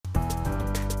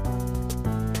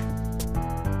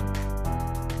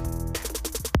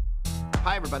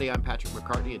Hi, everybody. I'm Patrick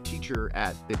McCartney, a teacher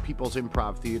at the People's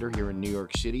Improv Theater here in New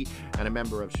York City and a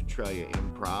member of Centralia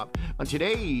Improv. On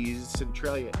today's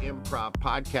Centralia Improv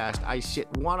podcast, I sit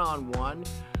one-on-one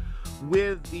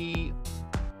with the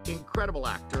incredible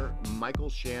actor,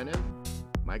 Michael Shannon.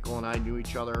 Michael and I knew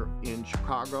each other in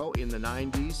Chicago in the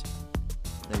 90s,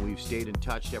 and we've stayed in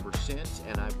touch ever since,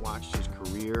 and I've watched his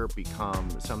career become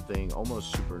something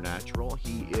almost supernatural.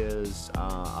 He is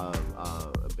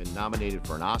been nominated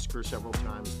for an Oscar several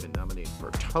times, been nominated for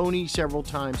a Tony several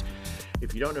times.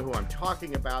 If you don't know who I'm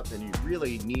talking about, then you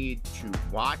really need to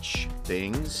watch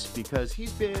things because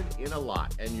he's been in a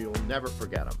lot, and you'll never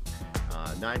forget him.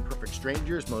 Nine Perfect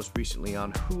Strangers, most recently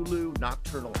on Hulu,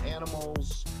 Nocturnal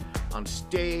Animals, on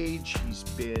stage. He's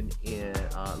been in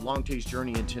Long Day's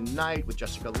Journey into Night with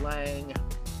Jessica Lange,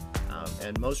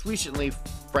 and most recently,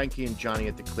 Frankie and Johnny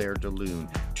at the Claire de Lune.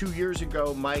 2 years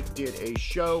ago, Mike did a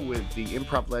show with the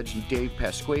improv legend Dave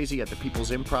Pasquesi at the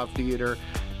People's Improv Theater,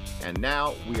 and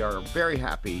now we are very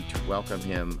happy to welcome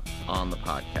him on the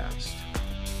podcast.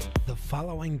 The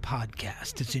following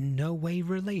podcast is in no way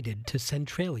related to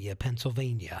Centralia,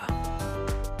 Pennsylvania.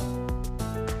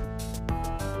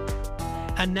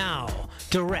 And now,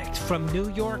 direct from New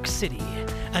York City,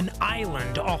 an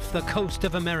island off the coast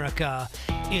of America,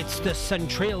 it's the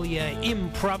Centralia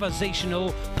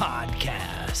Improvisational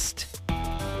Podcast.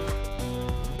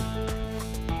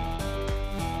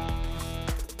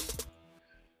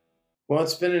 Well,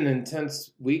 it's been an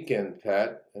intense weekend,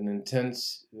 Pat. An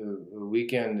intense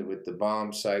weekend with the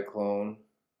bomb cyclone.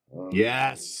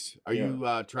 Yes. Are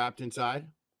you trapped inside?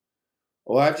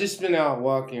 Well, I've just been out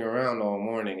walking around all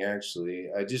morning, actually.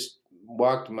 I just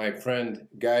walked my friend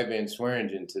Guy Van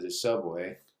Swearingen to the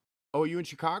subway. Oh, are you in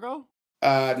Chicago?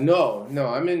 No,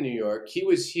 I'm in New York. He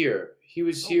was here. He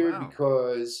was here wow.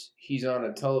 because he's on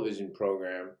a television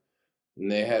program, and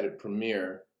they had a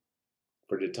premiere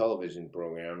for the television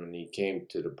program, and he came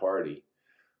to the party.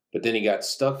 But then he got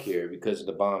stuck here because of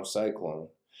the bomb cyclone.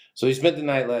 So he spent the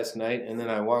night last night, and then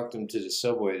I walked him to the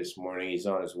subway this morning. He's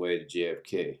on his way to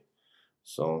JFK.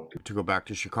 So to go back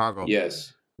to Chicago.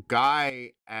 Yes.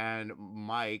 Guy and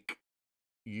Mike,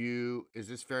 is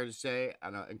this fair to say,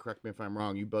 and correct me if I'm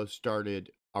wrong, you both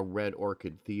started a Red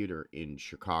Orchid Theater in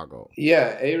Chicago.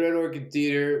 Yeah, a Red Orchid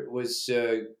Theater was,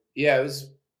 it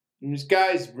was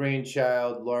Guy's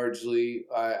brainchild largely.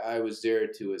 I was there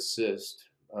to assist.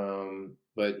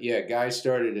 But yeah, Guy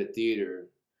started a theater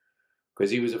because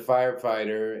he was a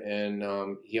firefighter,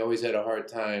 and he always had a hard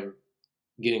time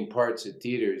getting parts at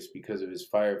theaters because of his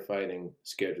firefighting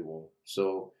schedule.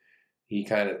 So he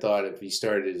kind of thought if he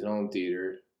started his own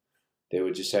theater, they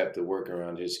would just have to work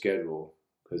around his schedule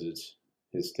because it's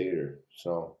his theater.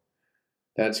 So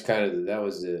that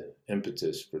was the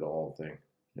impetus for the whole thing.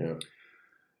 Yeah.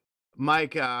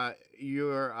 Mike,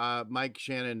 you're Mike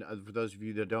Shannon. For those of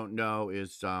you that don't know,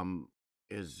 is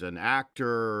an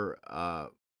actor,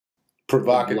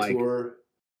 provocateur,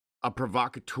 a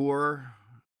provocateur,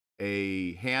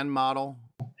 a hand model,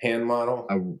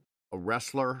 a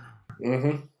wrestler.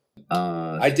 Mm-hmm.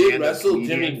 I did wrestle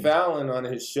comedian. Jimmy Fallon on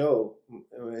his show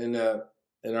in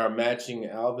our matching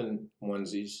Alvin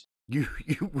onesies. You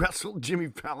wrestled Jimmy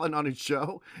Fallon on his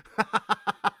show?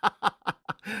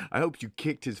 I hope you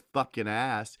kicked his fucking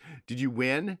ass. Did you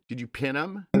win? Did you pin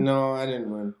him? No, I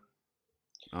didn't win.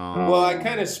 Oh. Well, I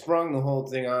kind of sprung the whole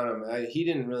thing on him. He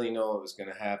didn't really know it was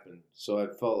going to happen, so I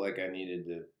felt like I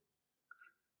needed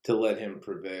to let him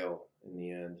prevail in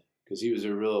the end because he was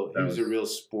a real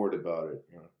sport about it.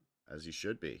 You know? As he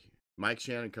should be. Mike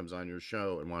Shannon comes on your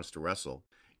show and wants to wrestle.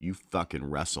 You fucking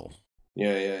wrestle.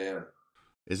 Yeah.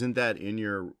 Isn't that in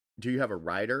your? Do you have a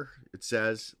rider? It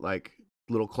says like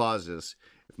little clauses.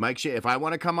 If I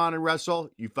want to come on and wrestle,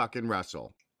 you fucking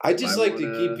wrestle. I just like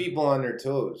to keep people on their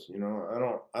toes, you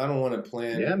know. I don't want to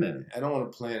plan. Yeah, man. I don't want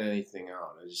to plan anything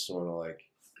out. I just want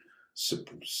to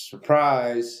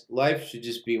surprise. Life should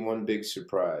just be one big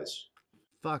surprise.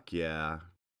 Fuck yeah.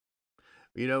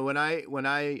 You know, when I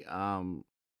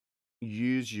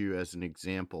use you as an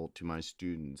example to my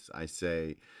students, I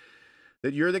say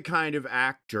that you're the kind of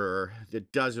actor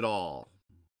that does it all.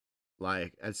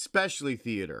 Like, especially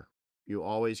theater. You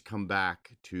always come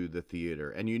back to the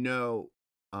theater. And you know,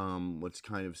 what's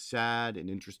kind of sad and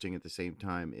interesting at the same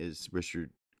time is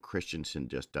Richard Christensen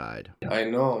just died. I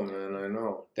know, man. I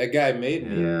know. That guy made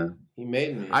me. Yeah. He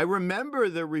made me. I remember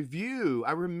the review.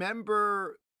 I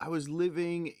remember I was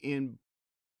living in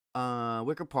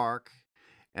Wicker Park,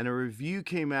 and a review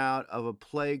came out of a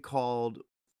play called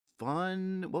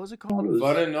Fun. What was it called?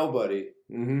 Fun and Nobody.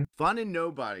 Mm-hmm. Fun and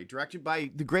Nobody, directed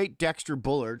by the great Dexter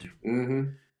Bullard. Mm-hmm.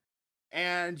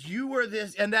 And you were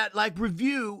this, and that like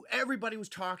review, everybody was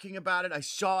talking about it. I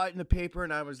saw it in the paper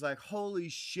and I was like, holy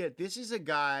shit, this is a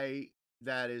guy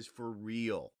that is for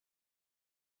real.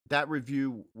 That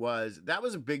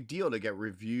was a big deal to get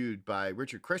reviewed by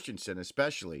Richard Christensen,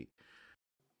 especially.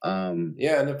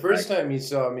 Yeah, and the first time he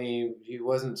saw me, he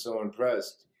wasn't so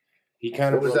impressed. He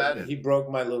kind of broke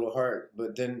my little heart.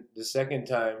 But then the second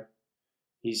time,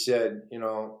 he said,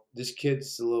 this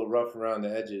kid's a little rough around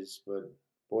the edges, but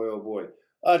boy, oh boy.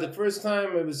 The first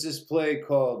time it was this play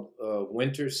called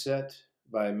Winter Set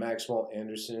by Maxwell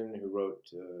Anderson, who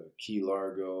wrote Key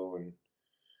Largo and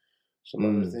some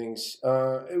other things.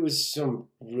 It was some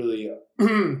really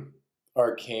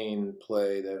arcane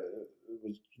play that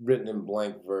was written in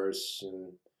blank verse,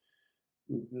 and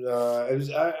it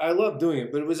was. I loved doing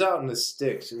it, but it was out in the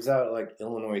sticks. It was out at like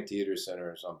Illinois Theater Center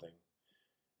or something.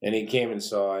 And he came and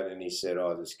saw it, and he said,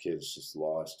 "Oh, this kid's just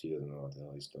lost. He doesn't know what the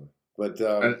hell he's doing." But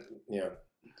yeah.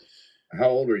 How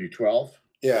old were you? 12?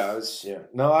 Yeah, I was. Yeah,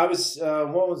 no, I was.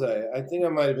 What was I? I think I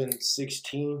might have been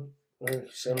 16 or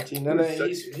 17. And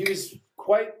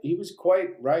he was quite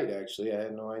right, actually. I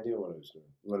had no idea what I was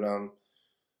doing,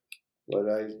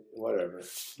 whatever.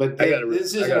 But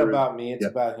this isn't about me. It's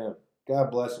about him. God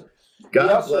bless him.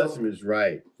 God bless him is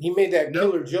right. He made that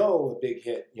Killer Joe a big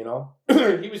hit, He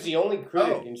was the only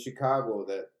critic in Chicago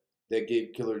that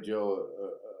gave Killer Joe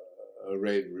a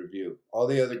rave review. All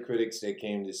the other critics that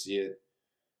came to see it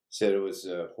said it was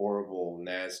horrible,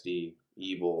 nasty,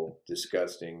 evil,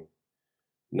 disgusting.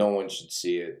 No one should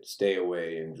see it. Stay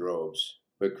away in droves.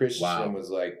 But Christian was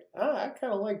like, I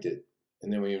kind of liked it.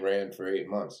 And then we ran for 8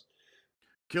 months.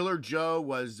 Killer Joe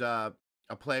was a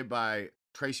play by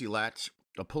Tracy Letts,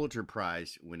 a Pulitzer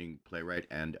Prize winning playwright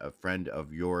and a friend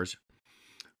of yours.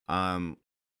 And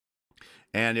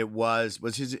it was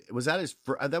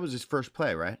that was his first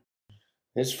play, right?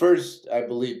 His first, I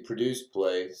believe, produced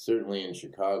play, certainly in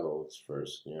Chicago, its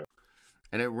first, yeah.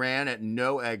 And it ran at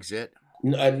No Exit.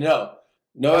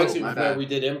 No exit was where we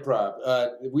did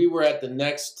improv. We were at the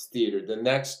Next Theater, the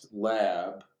Next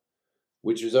Lab,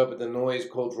 which was up at the Noise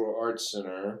Cultural Arts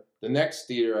Center. The Next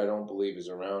Theater, I don't believe, is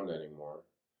around anymore.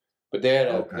 But they had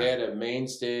a main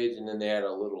stage, and then they had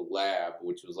a little lab,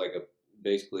 which was like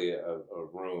basically a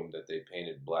room that they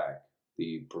painted black,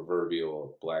 the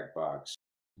proverbial black box.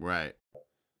 Right.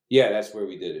 Yeah, that's where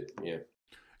we did it. Yeah.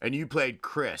 And you played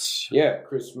Chris. Yeah,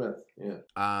 Chris Smith. Yeah.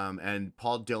 And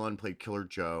Paul Dillon played Killer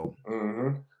Joe.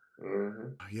 Mm-hmm.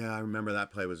 Mm-hmm. Yeah, I remember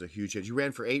that play was a huge hit. You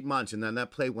ran for 8 months, and then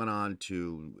that play went on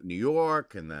to New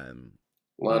York, and then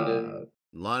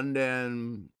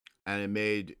London, and it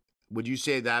made. Would you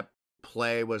say that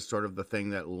play was sort of the thing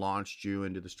that launched you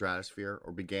into the stratosphere,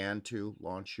 or began to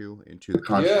launch you into the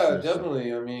consciousness? Yeah,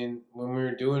 definitely. I mean, when we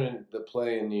were doing the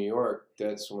play in New York,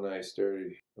 that's when I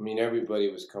started. I mean, everybody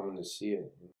was coming to see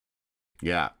it.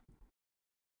 Yeah.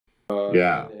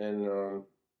 And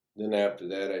then after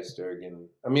that, I started getting.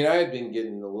 I mean, I had been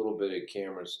getting a little bit of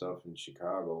camera stuff in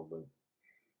Chicago, but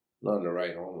nothing to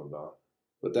write home about.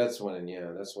 But that's when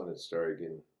it started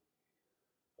getting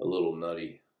a little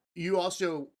nutty. You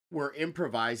also were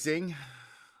improvising,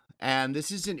 and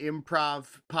this is an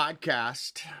improv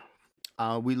podcast.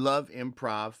 We love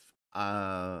improv.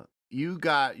 You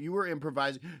were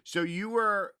improvising. So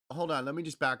hold on, let me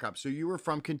just back up. So you were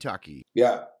from Kentucky.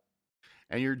 Yeah.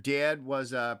 And your dad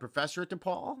was a professor at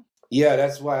DePaul? Yeah,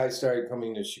 that's why I started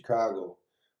coming to Chicago.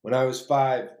 When I was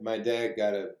 5, my dad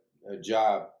got a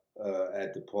job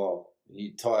at DePaul.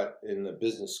 He taught in the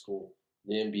business school,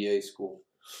 the MBA school.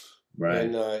 Right.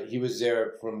 And he was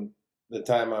there from the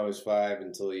time I was 5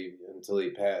 until he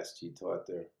passed. He taught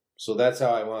there. So that's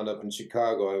how I wound up in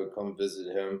Chicago. I would come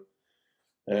visit him.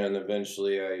 And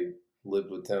eventually I lived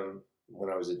with him when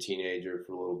I was a teenager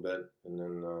for a little bit.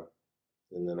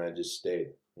 And then I just stayed.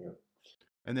 Yeah.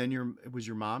 And then was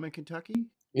your mom in Kentucky?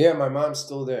 Yeah, my mom's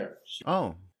still there.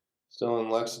 Still in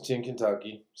Lexington,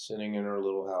 Kentucky, sitting in her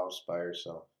little house by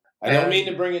herself. I don't mean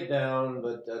to bring it down,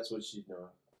 but that's what she's doing.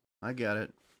 I get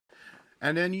it.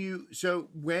 And then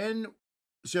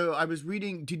so I was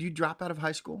reading, did you drop out of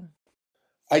high school?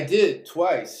 I did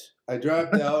twice. I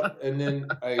dropped out and then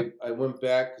I went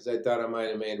back because I thought I might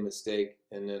have made a mistake,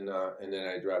 and then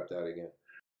I dropped out again.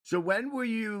 So when were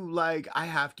you like, I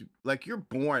have to, like, you're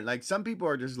born, like some people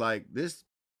are just like, this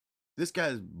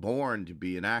guy's born to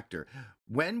be an actor.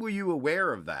 When were you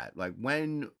aware of that? Like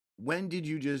when did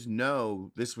you just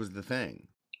know this was the thing?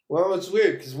 Well, it's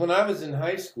weird because when I was in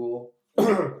high school,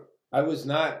 I was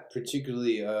not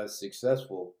particularly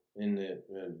successful in the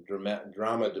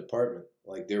drama department.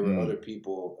 Like there were other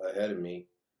people ahead of me.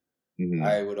 Mm-hmm.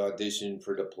 I would audition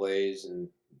for the plays and,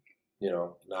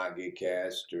 not get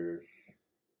cast, or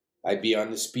I'd be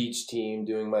on the speech team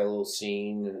doing my little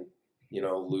scene and,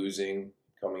 losing,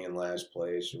 coming in last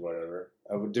place or whatever.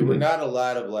 There were not a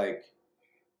lot of like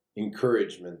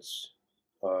encouragements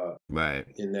Right.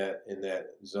 in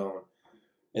that zone.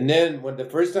 And then when the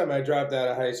first time I dropped out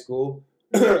of high school,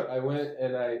 I went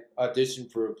and I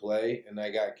auditioned for a play and I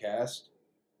got cast.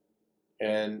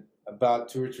 And about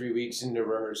 2 or 3 weeks into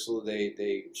rehearsal,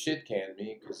 they shit canned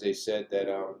me because they said that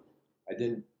I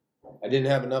didn't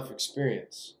have enough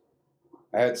experience.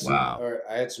 I had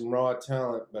some raw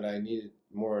talent, but I needed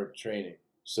more training.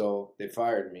 So they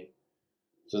fired me.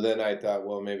 So then I thought,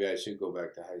 well, maybe I should go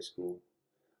back to high school.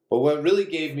 But what really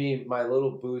gave me my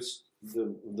little boost,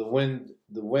 the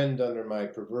wind under my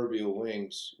proverbial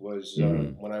wings, was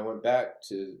when I went back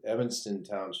to Evanston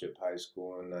Township High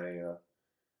School, and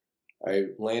I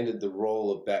landed the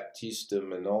role of Baptista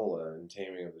Manola in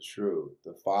Taming of the Shrew,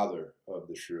 the father of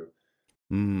the shrew.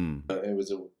 It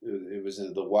was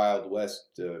the Wild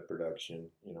West production,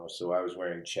 so I was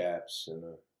wearing chaps and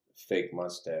a fake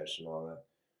mustache and all that,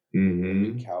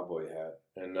 a big cowboy hat,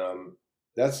 and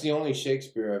that's the only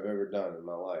Shakespeare I've ever done in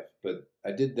my life. But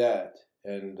I did that,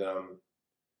 and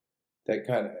that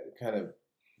kind of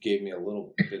gave me a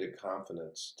little bit of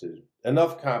confidence,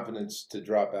 enough confidence to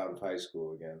drop out of high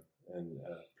school again and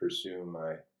pursue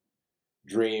my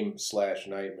dream /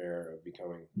 nightmare of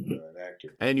becoming an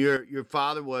actor. And your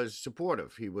father was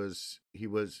supportive. He was.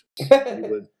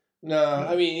 No,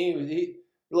 I mean he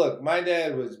look. My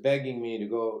dad was begging me to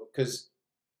go because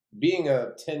being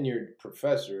a tenured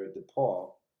professor at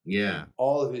DePaul,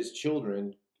 all of his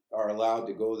children are allowed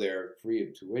to go there free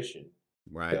of tuition.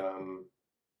 Right.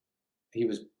 He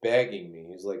was begging me.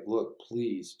 He's like, "Look,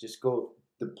 please, just go.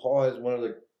 DePaul is one of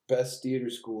the best theater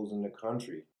schools in the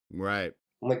country." Right.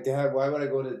 I'm like, Dad, why would I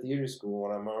go to theater school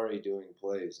when I'm already doing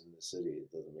plays in the city?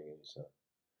 It doesn't make any sense.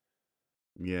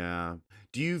 Yeah.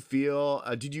 Do you feel?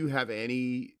 Did you have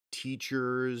any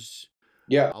teachers?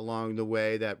 Yeah. Along the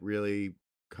way that really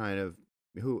kind of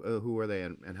who were they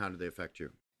and how did they affect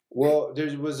you? Well,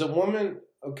 there was a woman.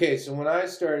 Okay, so when I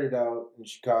started out in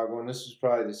Chicago, and this was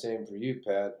probably the same for you,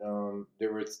 Pat,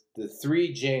 there were the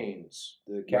three Janes,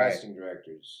 the casting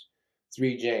directors.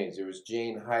 Three Janes. There was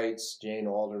Jane Heights, Jane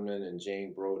Alderman, and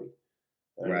Jane Brody.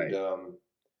 And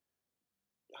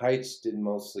Heights did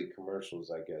mostly commercials,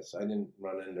 I guess. I didn't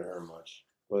run into her much,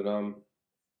 but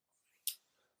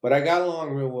I got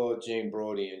along real well with Jane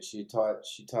Brody, and she taught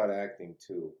acting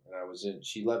too. And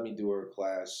she let me do her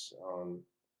class.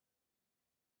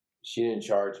 She didn't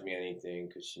charge me anything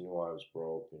because she knew I was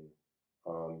broke, and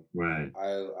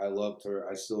I loved her.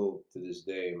 I still to this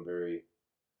day am very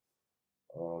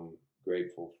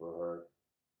grateful for her.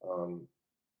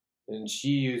 And she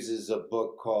uses a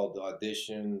book called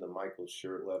Audition, the Michael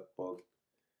Shurtleff book,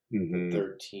 the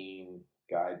 13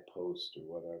 guidepost or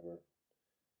whatever.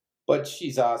 But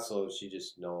she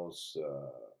just knows.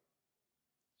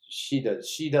 She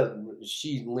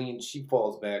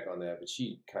falls back on that, but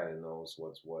she kind of knows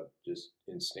what's what, just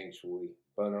instinctually.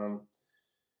 But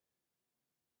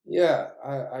yeah,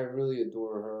 I really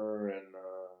adore her, and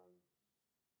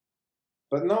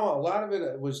but no, a lot of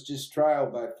it was just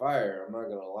trial by fire. I'm not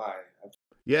gonna lie.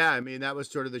 Yeah, I mean that was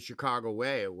sort of the Chicago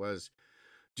way. It was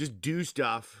just do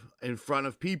stuff in front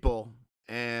of people,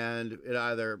 and it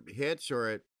either hits or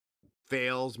it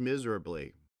fails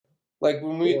miserably. Like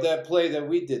when that play that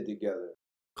we did together,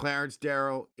 Clarence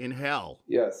Darrow in Hell.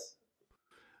 Yes.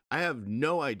 I have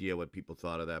no idea what people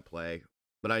thought of that play,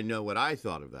 but I know what I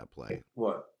thought of that play.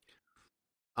 What?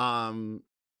 I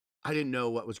didn't know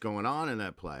what was going on in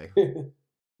that play.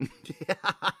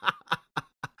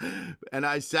 And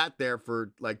I sat there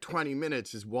for like 20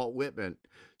 minutes as Walt Whitman,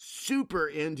 super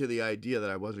into the idea that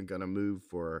I wasn't going to move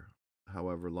for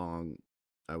however long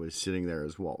I was sitting there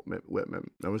as Walt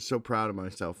Whitman. I was so proud of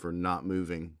myself for not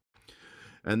moving.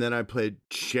 And then I played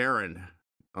Sharon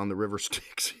on the River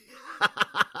Styx.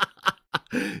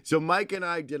 So Mike and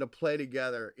I did a play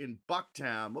together in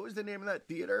Bucktown. What was the name of that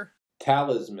theater?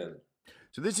 Talisman.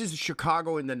 So this is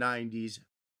Chicago in the 90s.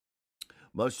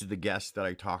 Most of the guests that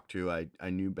I talked to, I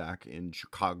knew back in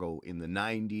Chicago in the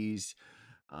 90s.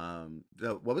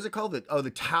 What was it called?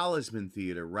 The Talisman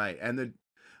Theater, right. And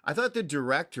I thought the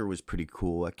director was pretty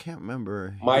cool. I can't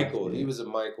remember. Michael. He was a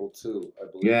Michael, too. I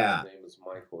believe his name was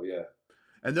Michael, yeah.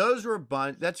 And those were a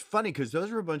bunch. That's funny because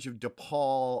those were a bunch of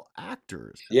DePaul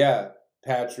actors. Yeah.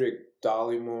 Patrick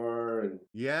Dollymore. And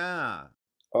yeah.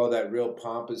 Oh, that real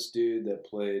pompous dude that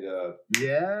played...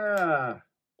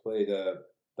 Played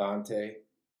Dante.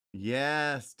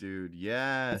 Yes, dude.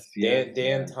 Yes.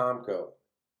 Dan Tomko.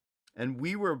 And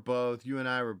you and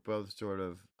I were both sort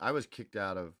of, I was kicked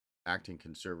out of acting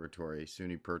conservatory,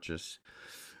 SUNY Purchase.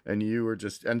 and you were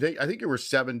just, and I think you were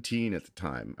 17 at the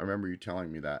time. I remember you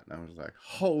telling me that, and I was like,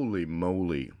 holy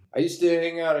moly. I used to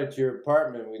hang out at your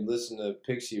apartment. We'd listen to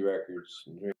Pixie records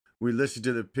and drink. We listened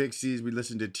to the Pixies. We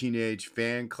listened to Teenage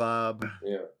Fan Club.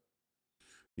 Yeah.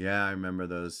 Yeah, I remember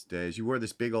those days. You wore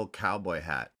this big old cowboy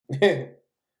hat.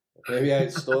 Maybe I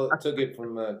took it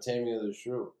from Taming of the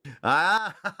Shrew.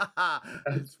 Ah,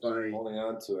 that's funny. Holding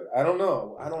on to it. I don't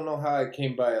know how I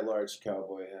came by a large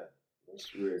cowboy hat.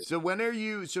 That's weird. So when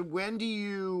do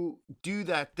you do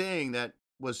that thing that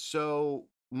was so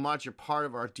much a part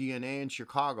of our DNA in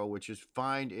Chicago, which is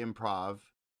find improv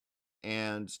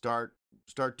and start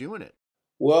doing it?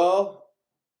 Well,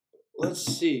 let's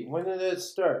see. When did it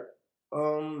start?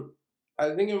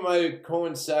 I think it might have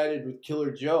coincided with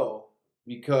Killer Joe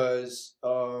because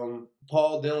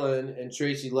Paul Dillon and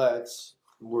Tracy Letts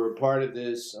were part of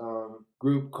this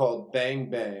group called Bang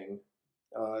Bang.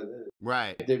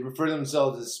 Right. They refer to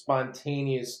themselves as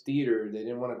spontaneous theater. They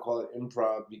didn't want to call it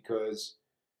improv because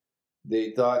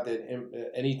they thought that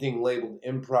anything labeled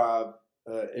improv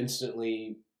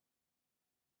instantly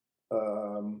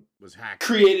Was hacked.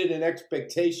 created an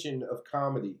expectation of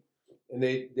comedy, and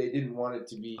they didn't want it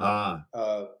to be.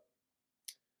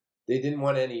 They didn't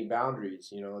want any boundaries.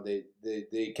 You know,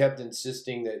 they kept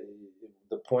insisting that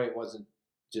the point wasn't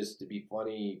just to be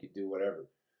funny. You could do whatever.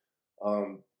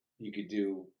 You could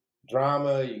do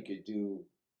drama. You could do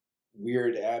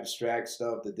weird abstract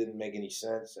stuff that didn't make any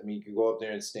sense. I mean, you could go up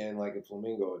there and stand like a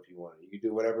flamingo if you wanted. You could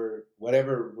do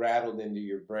whatever rattled into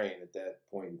your brain at that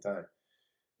point in time.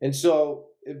 And so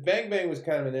Bang Bang was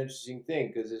kind of an interesting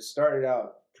thing because it started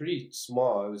out pretty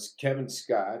small. It was Kevin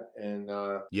Scott and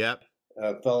Yep.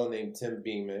 a fellow named Tim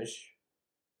Beamish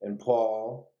and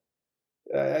Paul.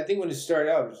 I think when it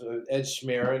started out, it was Ed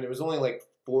Schmerin. There was only like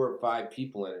 4 or 5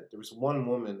 people in it. There was one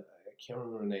woman, I can't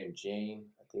remember her name, Jane.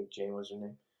 I think Jane was her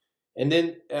name. And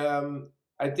then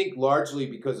I think largely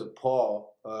because of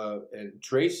Paul and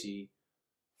Tracy,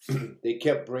 they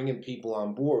kept bringing people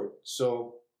on board.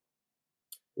 So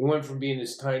it went from being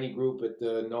this tiny group at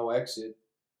the No Exit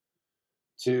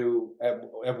to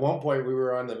at one point we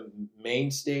were on the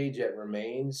main stage at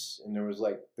Remains, and there was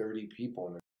like 30 people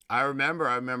in it. I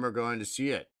remember going to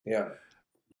see it. Yeah.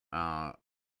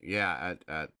 Yeah,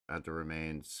 at the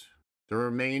Remains. The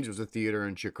Remains was a theater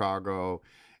in Chicago,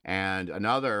 and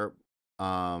another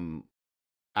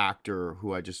actor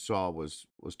who I just saw was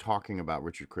talking about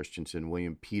Richard Christensen.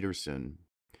 William Peterson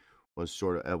was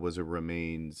a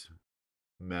Remains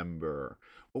member.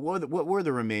 But what were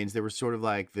the Remains? They were sort of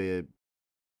like the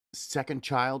second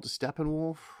child to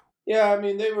Steppenwolf. Yeah, I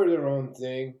mean they were their own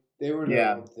thing. They were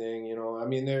their own thing, you know. I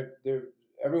mean they're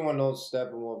everyone knows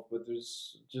Steppenwolf, but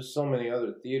there's just so many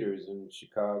other theaters in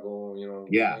Chicago, you know.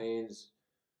 Yeah. Remains.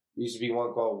 There used to be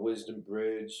one called Wisdom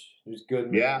Bridge. There's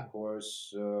Goodman, of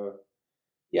course.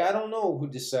 Yeah, I don't know who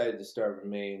decided to start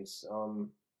Remains. I don't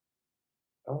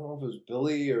know if it was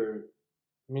Billy or,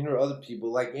 I mean, there were other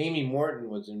people. Like Amy Morton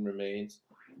was in Remains.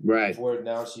 Right. Before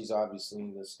now, she's obviously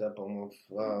in the Steppenwolf.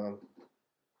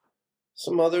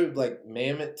 Some other like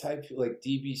Mammoth type, like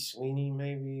D.B. Sweeney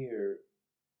maybe, or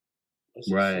was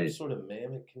there some sort of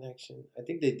Mammoth connection? I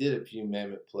think they did a few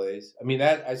Mammoth plays. I mean,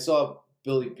 I saw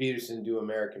Billy Peterson do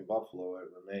American Buffalo at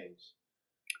Remains.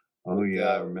 Oh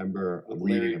yeah, I remember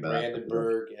Larry reading about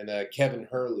Brandenburg and Kevin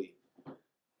Hurley.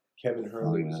 Kevin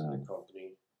Hurley was in the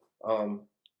company.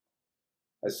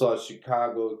 I saw a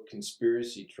Chicago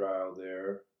conspiracy trial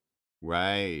there.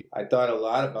 Right. I thought a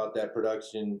lot about that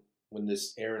production when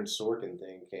this Aaron Sorkin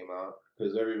thing came out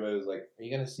because everybody was like, "Are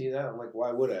you gonna see that?" I'm like,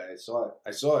 "Why would I?" I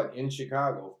saw it in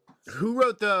Chicago. Who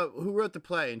wrote the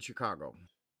play in Chicago?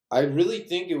 I really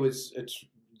think it was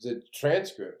the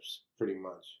transcripts, pretty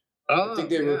much. I think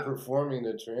they were performing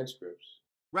the transcripts.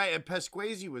 Right, and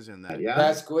Pasquazi was in that. Yeah.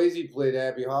 Pasquazi played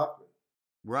Abby Hoffman.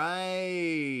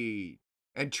 Right.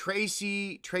 And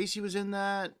Tracy was in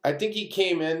that? I think he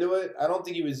came into it. I don't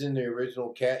think he was in the original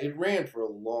cast. It ran for a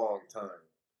long time.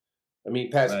 I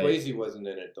mean, Pasquazi wasn't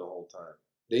in it the whole time.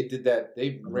 They did that.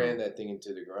 They ran that thing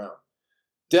into the ground.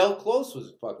 Del Close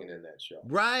was fucking in that show.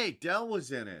 Right, Del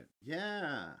was in it.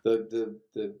 Yeah. The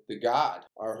God,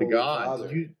 our Holy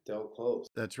Father, Del Close.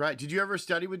 That's right. Did you ever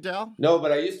study with Del? No,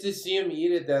 but I used to see him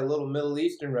eat at that little Middle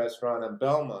Eastern restaurant on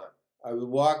Belmont. I would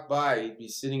walk by, he'd be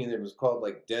sitting in there, it was called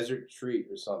like Desert Treat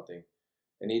or something.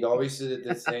 And he'd always sit at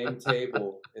the same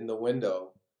table in the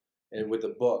window and with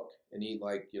a book and eat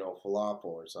like, you know, falafel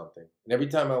or something. And every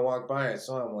time I walked by, I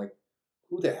saw him like,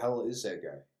 who the hell is that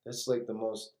guy? That's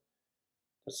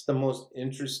the most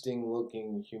interesting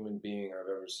looking human being I've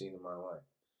ever seen in my life.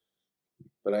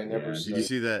 but I never Yeah.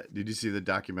 started. Did you see the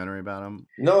documentary about him?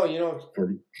 No,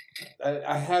 For,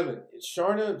 I haven't.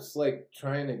 Sharna's like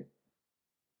trying to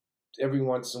every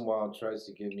once in a while tries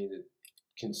to get me to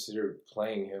consider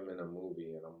playing him in a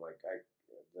movie, and I'm like, I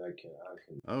can.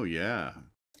 Oh yeah,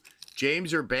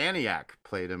 James Urbaniak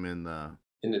played him in the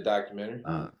documentary.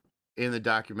 in the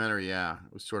documentary. Yeah,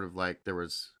 it was sort of like there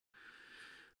was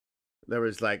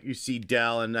like you see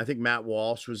Dell, and I think Matt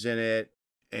Walsh was in it,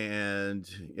 and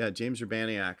yeah, James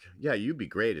Urbaniak. Yeah, you'd be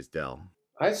great as Dell.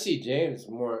 I see James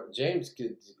more. James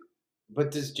could,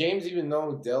 but does James even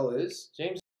know who Dell is?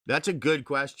 James. That's a good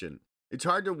question. It's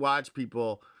hard to watch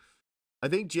people. I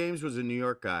think James was a New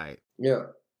York guy. Yeah.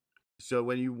 So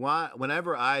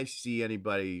whenever I see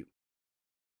anybody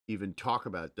even talk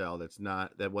about Dell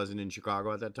that wasn't in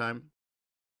Chicago at that time,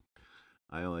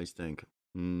 I always think,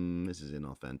 this is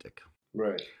inauthentic.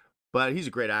 Right. But he's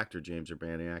a great actor, James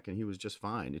Urbaniak, and he was just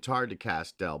fine. It's hard to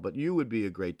cast Dell, but you would be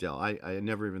a great Dell. I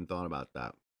never even thought about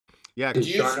that. Yeah. Did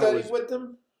you study with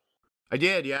him? I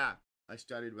did, yeah. I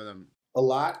studied with him. A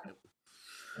lot?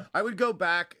 I would go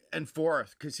back and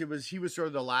forth because he was sort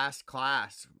of the last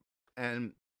class,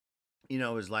 and it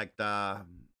was like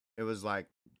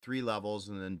 3 levels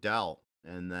and then Dell,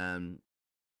 and then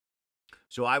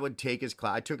so I would take his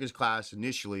class. I took his class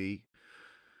initially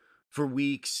for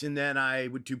weeks, and then I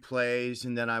would do plays,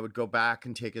 and then I would go back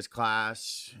and take his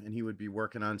class, and he would be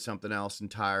working on something else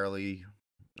entirely.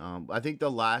 I think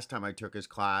the last time I took his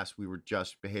class, we were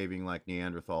just behaving like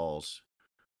Neanderthals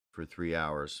for 3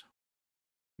 hours.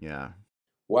 Yeah.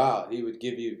 Wow, he would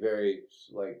give you very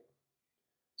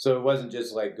so it wasn't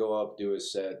just like go up, do a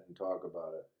set, and talk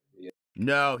about it. Yeah.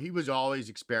 No, he was always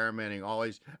experimenting.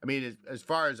 Always. I mean, as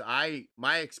far as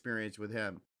my experience with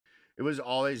him, it was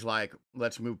always like,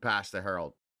 let's move past the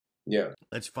Herald. Yeah.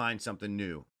 Let's find something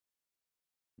new.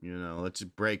 Let's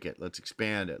break it. Let's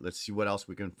expand it. Let's see what else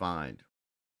we can find.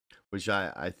 Which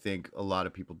I think a lot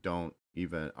of people aren't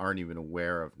even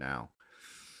aware of now.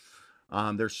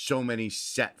 There's so many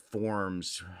set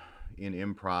forms in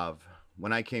improv.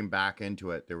 When I came back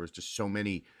into it, there was just so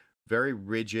many very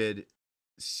rigid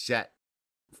set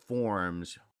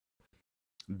forms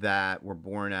that were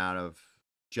born out of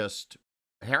just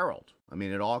Harold. I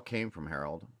mean, it all came from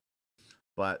Harold,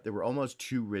 but they were almost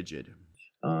too rigid.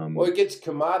 Well, it gets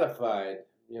commodified,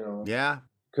 Yeah.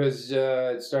 Because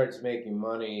it starts making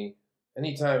money.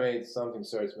 Anytime something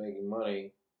starts making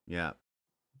money, yeah,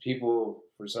 people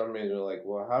for some reason are like,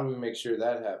 well, how do we make sure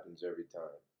that happens every time?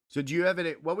 So do you have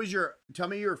any? Tell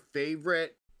me your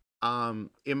favorite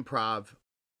improv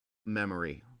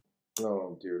memory.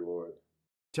 Oh dear Lord.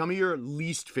 Tell me your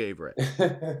least favorite.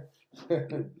 I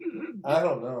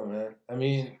don't know, man. I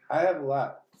mean, I have a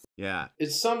lot. Yeah.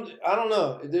 I don't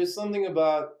know. There's something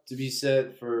about to be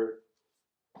said for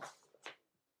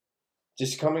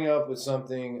just coming up with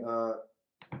something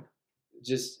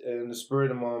just in the spur of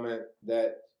the moment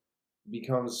that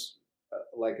becomes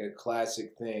like a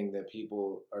classic thing that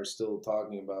people are still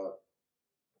talking about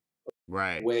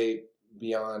right way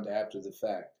beyond after the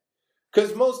fact.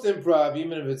 Because most improv,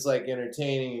 even if it's like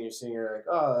entertaining and you're sitting there like,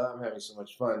 oh, I'm having so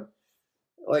much fun,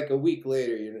 like a week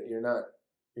later,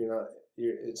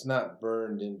 it's not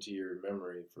burned into your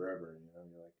memory forever.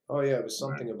 You're like, oh yeah, it was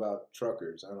something about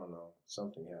truckers. I don't know,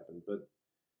 something happened. But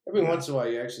every once in a while,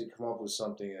 you actually come up with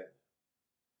something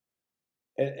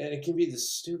and it can be the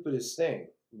stupidest thing,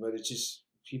 but it's just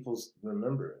people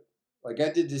remember it. Like I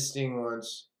did this thing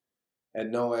once at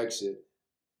No Exit,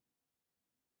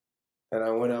 and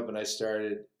I went up and I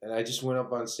just went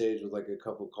up on stage with like a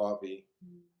cup of coffee.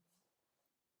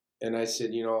 And I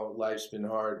said, life's been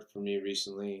hard for me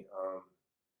recently.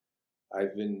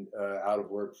 I've been out of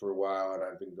work for a while, and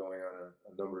I've been going on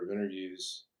a number of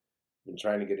interviews. Been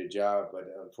trying to get a job,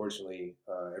 but unfortunately,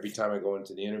 every time I go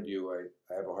into the interview,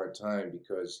 I have a hard time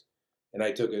and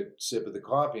I took a sip of the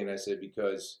coffee, and I said,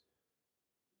 because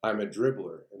I'm a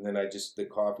dribbler. And then the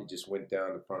coffee just went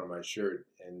down the front of my shirt,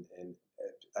 and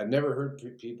I've never heard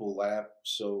people laugh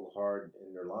so hard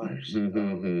in their lives.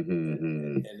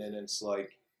 And then it's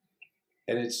like,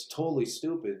 and it's totally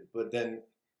stupid, but then,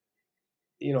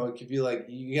 it could be like,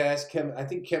 you guys, I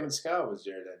think Kevin Scott was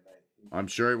there that night. I'm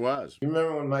sure he was. You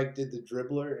remember when Mike did the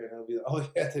dribbler? And I'll be like, oh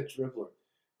yeah, the dribbler.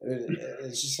 And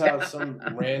it's just how some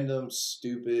random,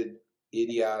 stupid,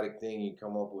 idiotic thing you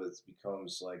come up with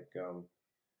becomes like,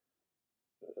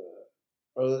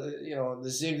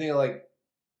 the same thing like,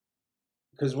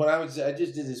 because when I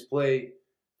just did this play,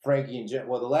 Frankie and Johnny.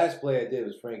 Well, the last play I did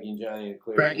was Frankie and Johnny at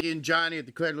Claire. Frankie and Johnny at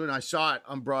the Claire Lune. I saw it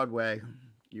on Broadway.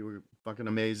 You were fucking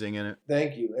amazing in it.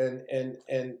 Thank you.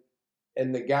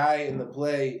 And the guy in the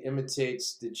play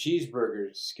imitates the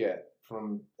cheeseburger skit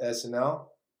from SNL.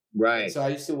 Right. So I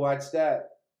used to watch that,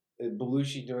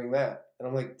 Belushi doing that, and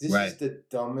I'm like, this is the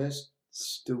dumbest,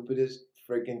 stupidest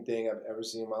freaking thing I've ever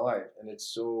seen in my life, and it's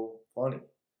so funny.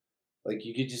 Like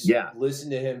you could just listen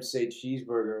to him say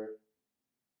cheeseburger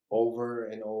over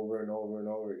and over and over and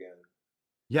over again.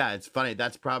 Yeah, it's funny.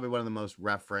 That's probably one of the most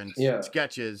referenced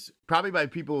sketches, probably by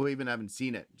people who even haven't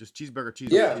seen it. Just cheeseburger,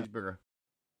 cheeseburger, cheeseburger.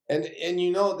 And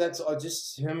you know, that's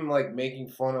just him like making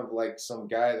fun of like some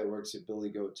guy that works at Billy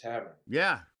Goat Tavern.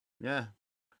 Yeah, yeah.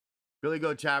 Billy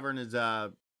Goat Tavern is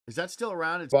that still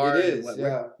around? It is,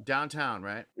 downtown,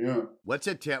 right? Yeah. What's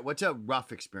a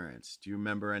rough experience? Do you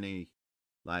remember any,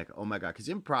 like, oh my God, because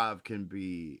improv can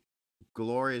be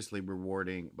gloriously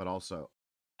rewarding, but also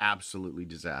absolutely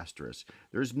disastrous.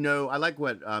 I like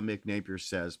what Mick Napier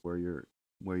says, where you're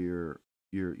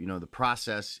the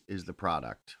process is the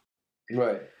product.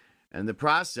 Right. And the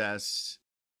process,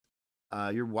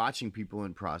 you're watching people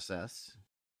in process,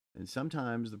 and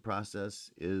sometimes the process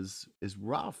is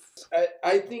rough.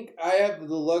 I think I have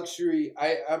the luxury.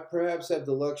 I perhaps have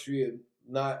the luxury of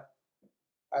not.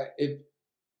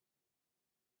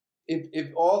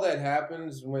 If all that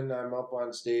happens when I'm up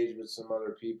on stage with some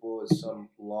other people is some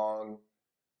long,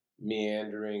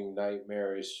 meandering,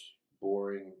 nightmarish,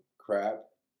 boring crap,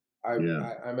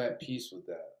 I'm at peace with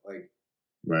that. Like,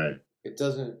 it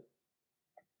doesn't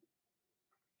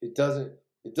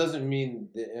mean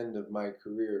the end of my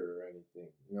career or anything.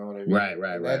 You know what I mean?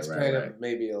 Right. That's kind of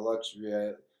maybe a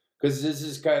luxury, because this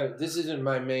isn't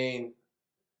my main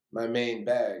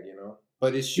bag, you know.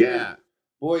 But it sure. Yeah.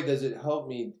 Boy, does it help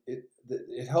me!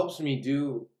 It helps me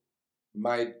do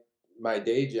my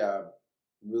day job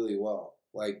really well.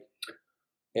 Like,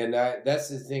 and that's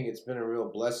the thing. It's been a real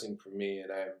blessing for me,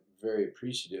 and I'm very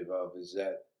appreciative of, is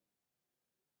that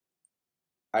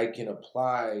I can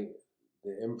apply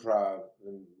the improv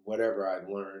and whatever I've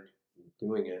learned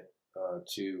doing it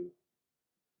to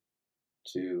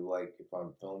like if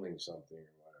I'm filming something or whatever.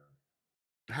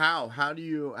 How do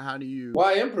you? Well,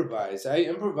 I improvise,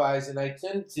 and I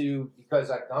tend to, because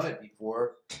I've done it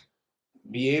before,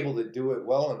 be able to do it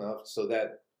well enough so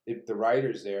that if the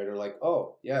writer's there, they're like,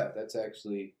 oh yeah, that's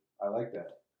actually, I like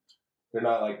that. They're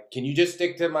not like, can you just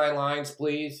stick to my lines,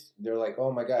 please? They're like,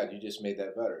 oh my God, you just made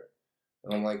that better.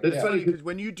 And I'm like, that's funny, because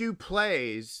when you do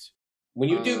plays,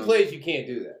 you can't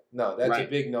do that. No, that's a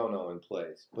big no-no in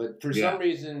plays. But for some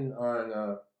reason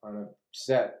on a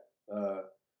set,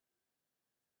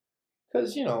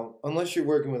 because, you know, unless you're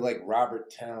working with like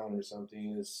Robert Towne or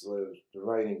something, it's the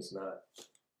writing's not.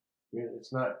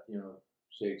 It's not, you know,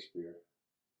 Shakespeare,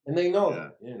 and they know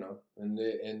that, you know,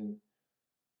 and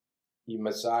you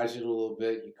massage it a little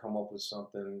bit, you come up with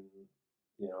something,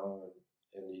 you know,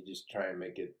 and you just try and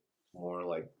make it more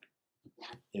like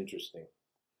interesting.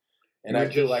 And I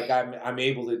feel like I'm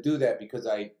able to do that because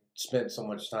I spent so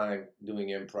much time doing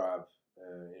improv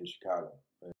in Chicago.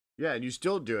 Yeah, and you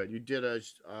still do it. You did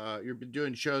you've been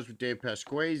doing shows with Dave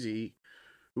Pasquesi,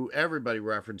 who everybody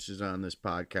references on this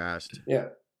podcast. Yeah.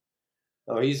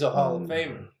 Oh, he's a Hall of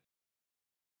Famer.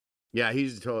 Yeah,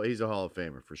 he's a Hall of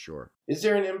Famer for sure. Is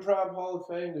there an improv Hall of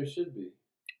Fame? There should be.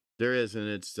 There is, and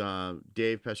it's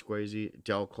Dave Pasquesi,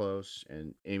 Del Close,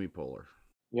 and Amy Poehler.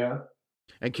 Yeah.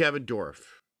 And Kevin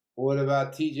Dorff. What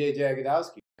about TJ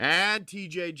Jagodowski? And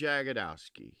TJ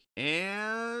Jagodowski.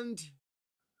 And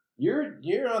you're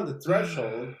on the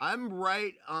threshold. I'm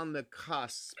right on the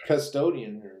cusp.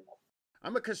 Custodian.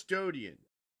 I'm a custodian.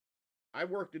 I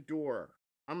work the door.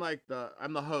 I'm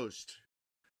the host.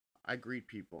 I greet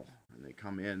people, and they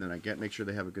come in, and I make sure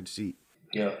they have a good seat.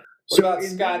 Yeah. What about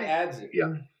Scott Adsit?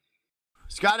 Yeah.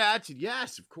 Scott Adsit,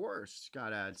 yes, of course.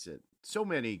 Scott Adsit. So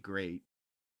many great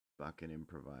fucking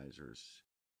improvisers.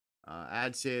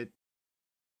 Adsit.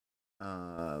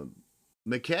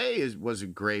 McKay was a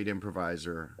great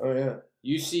improviser. Oh yeah.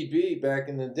 UCB back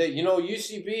in the day. You know,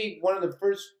 UCB, one of the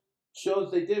first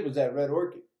shows they did was at Red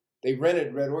Orchid. They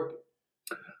rented Red Orchid.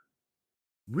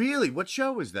 Really? What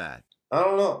show was that? I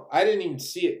don't know. I didn't even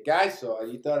see it. Guy saw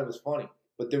it. He thought it was funny.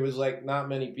 But there was like not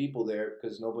many people there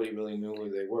because nobody really knew who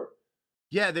they were.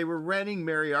 Yeah, they were renting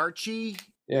Mariachi.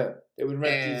 Yeah, they would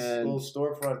rent these little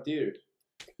storefront theaters.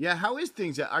 Yeah, how is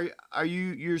things?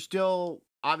 You're still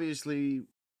obviously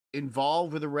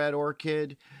involved with the Red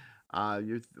Orchid?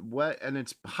 And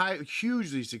it's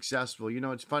hugely successful. You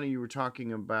know, it's funny you were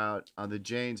talking about the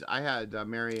Janes. I had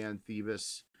Marianne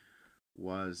Thebus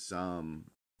was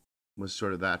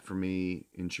sort of that for me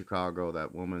in Chicago.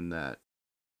 That woman that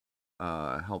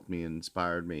helped me and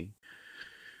inspired me.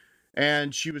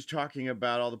 And she was talking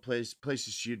about all the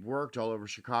places she had worked all over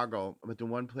Chicago. But the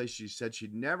one place she said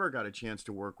she'd never got a chance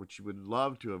to work, which she would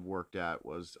love to have worked at,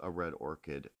 was a Red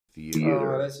Orchid.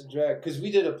 theater. Oh, that's a drag. Because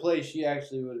we did a play she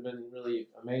actually would have been really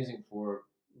amazing for.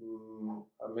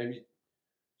 Maybe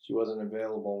she wasn't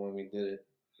available when we did it.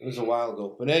 It was a while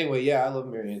ago. But anyway, yeah, I love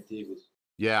Marianne Davis.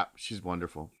 Yeah, she's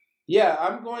wonderful. Yeah,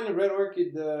 I'm going to Red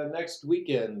Orchid next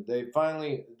weekend. They've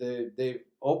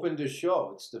opened a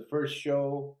show. It's the first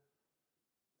show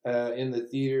in the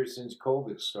theater since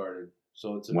COVID started.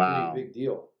 So it's a Wow. pretty big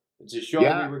deal. It's a show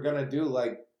Yeah. we were going to do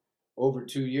like over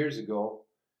 2 years ago.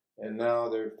 And now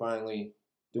they're finally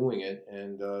doing it.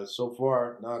 And so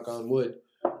far, knock on wood,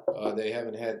 they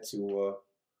haven't had to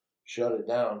shut it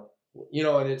down. You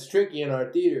know, and it's tricky in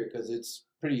our theater because it's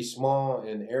pretty small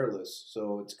and airless.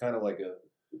 So it's kind of like a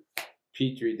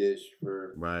petri dish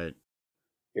for Right.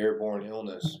 airborne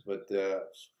illness. But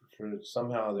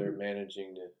somehow they're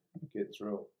managing to get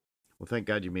through. Well, thank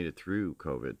God you made it through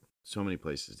COVID. So many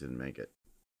places didn't make it.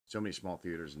 So many small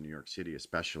theaters in New York City,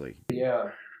 especially.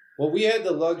 Yeah. Well, we had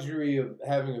the luxury of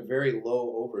having a very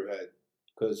low overhead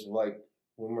because, like,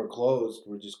 when we're closed,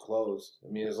 we're just closed.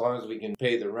 I mean, as long as we can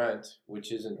pay the rent,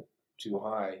 which isn't too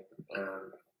high,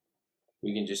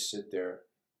 we can just sit there.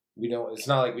 We don't. It's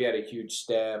not like we had a huge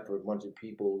staff or a bunch of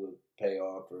people to pay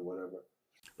off or whatever.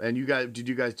 And did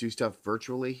you guys do stuff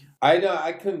virtually? I know.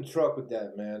 I couldn't truck with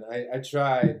that, man. I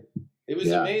tried. It was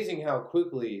Yeah. amazing how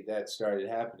quickly that started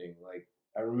happening. Like,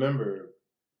 I remember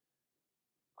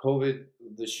COVID,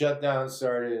 the shutdown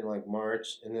started in like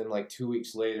March, and then like 2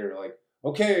 weeks later, like,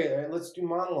 okay, let's do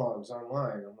monologues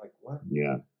online. I'm like, what?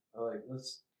 Yeah. I'm like,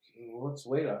 let's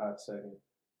wait a hot second.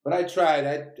 But I tried.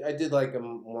 I did like a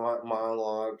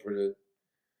monologue for the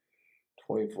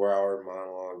 24-hour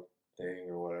monologue thing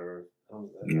or whatever.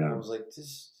 I was like,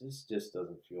 this just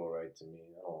doesn't feel right to me.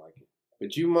 I don't like it.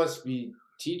 But you must be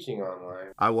teaching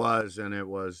online. I was, and it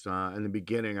was in the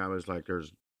beginning. I was like,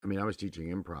 I was teaching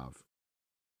improv,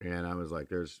 and I was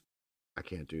like, I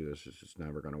can't do this. It's just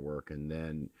never going to work. And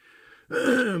then,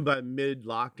 by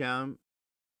mid-lockdown,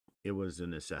 it was a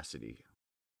necessity.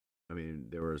 I mean,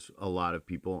 there was a lot of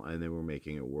people, and they were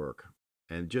making it work.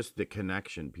 And just the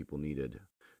connection people needed.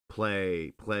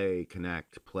 Play,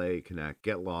 connect,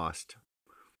 get lost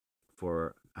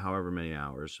for however many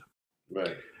hours.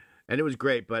 Right. And it was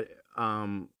great, but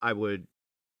I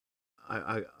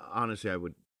honestly,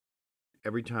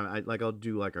 every time I'll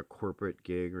do like a corporate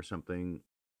gig or something,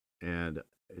 and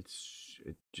it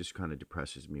just kind of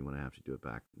depresses me when I have to do it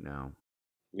back now.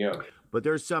 Yeah. But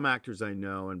there's some actors I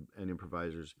know and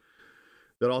improvisers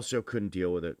that also couldn't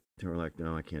deal with it. They were like,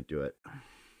 no, I can't do it.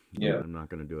 Yeah. I'm not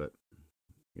going to do it.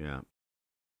 Yeah.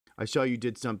 I saw you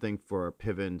did something for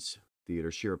Piven's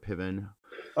theater, Shira Piven.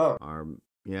 Oh.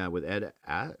 With Ed,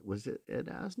 was it Ed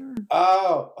Asner?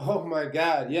 Oh my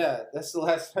God. Yeah. That's the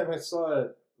last time I saw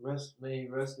it. May he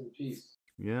rest in peace.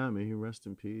 Yeah, may he rest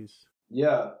in peace.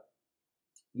 Yeah.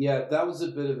 Yeah, that was a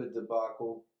bit of a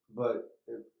debacle, but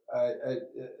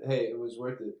hey, it was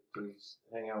worth it to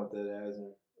hang out with Ed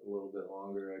Asner a little bit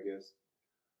longer, I guess.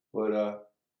 But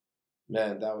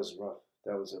man, that was rough.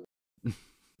 That was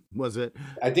Was it?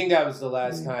 I think that was the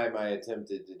last time I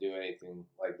attempted to do anything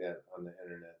like that on the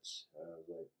internet. I was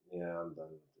like, yeah, I'm done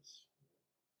with this.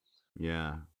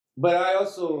 Yeah. But I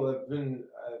also have been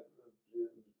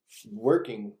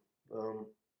working.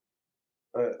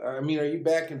 I mean, are you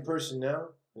back in person now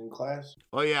in class?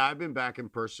 Oh yeah, I've been back in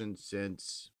person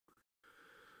since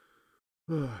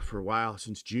for a while,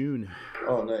 since June.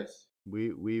 Oh, nice.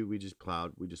 We just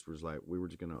plowed. We just was like, we were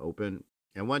just gonna open.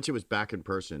 And once it was back in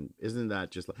person, isn't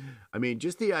that just like, I mean,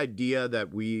 just the idea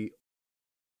that we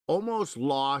almost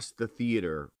lost the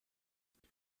theater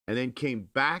and then came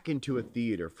back into a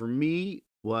theater for me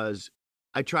was,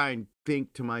 I try and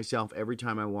think to myself every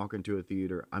time I walk into a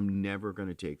theater, I'm never going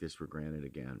to take this for granted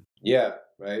again. Yeah,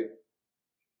 right.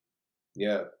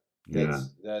 Yeah. Yeah.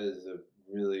 That is a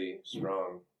really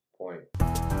strong point.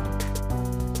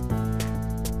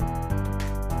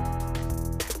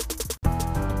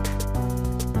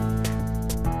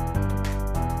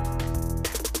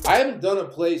 I haven't done a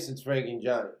play since Frank and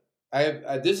Johnny.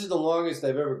 This is the longest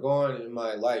I've ever gone in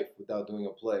my life without doing a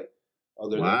play,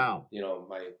 other than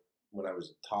when I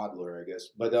was a toddler, I guess.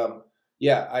 But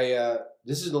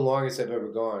this is the longest I've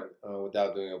ever gone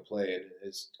without doing a play, and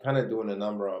it's kind of doing a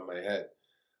number on my head.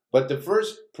 But the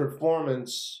first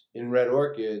performance in Red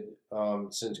Orchid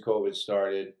since COVID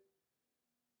started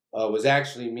was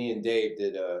actually me and Dave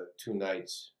did 2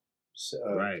 nights.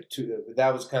 Right.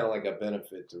 That was kind of like a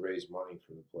benefit to raise money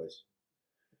for the place.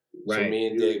 Right. So me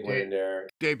and Dave went in there.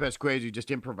 Dave Pasquazi just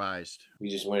improvised. We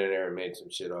just went in there and made some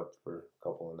shit up for a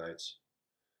couple of nights.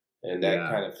 And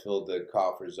that kind of filled the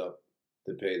coffers up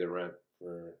to pay the rent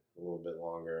for a little bit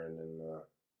longer. And then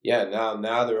Yeah,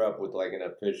 now they're up with like an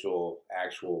official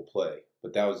actual play,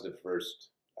 but that was the first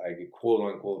quote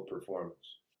unquote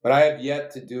performance. But I have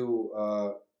yet to do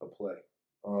a play.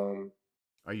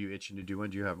 Are you itching to do one?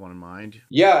 Do you have one in mind?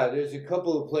 Yeah, there's a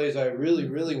couple of plays I really,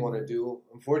 really want to do.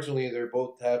 Unfortunately, they're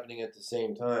both happening at the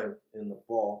same time in the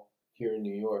fall here in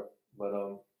New York. But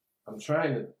I'm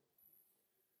trying to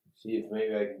see if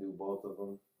maybe I can do both of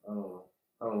them. I don't know.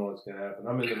 I don't know what's gonna happen.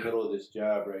 I'm in the middle of this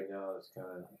job right now. It's kind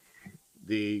of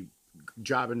The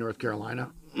job in North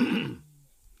Carolina.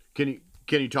 Can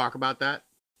you talk about that?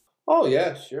 Oh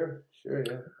yeah, sure,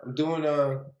 yeah. I'm doing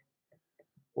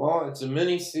well, it's a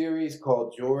mini series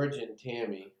called George and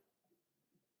Tammy.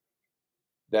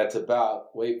 That's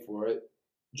about, wait for it,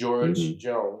 George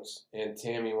Jones and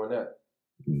Tammy Wynette.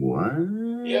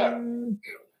 What? Yeah.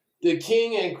 The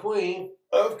king and queen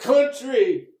of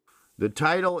country. The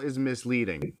title is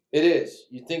misleading. It is.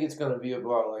 You think it's gonna be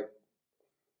about like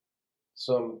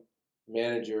some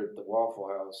manager at the Waffle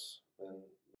House and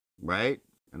Right?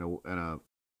 And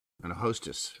a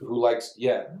hostess. who likes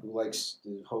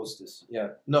the hostess. Yeah.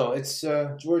 No, it's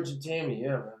George and Tammy,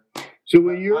 yeah, man. So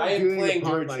when you're I am doing playing a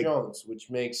part George like Jones, which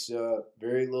makes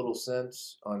very little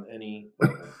sense on any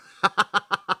level.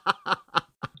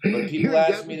 When people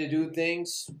ask me to do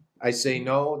things, I say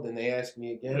no. Then they ask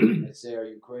me again. I say, "Are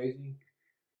you crazy?"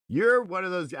 You're one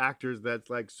of those actors that's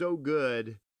like so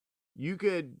good, you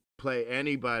could play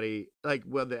anybody. Like,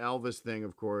 well, the Elvis thing,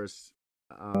 of course.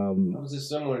 That was a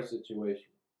similar situation.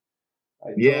 I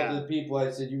told Yeah. the people,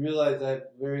 I said, "You realize I have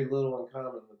very little in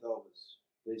common with Elvis."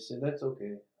 They said, "That's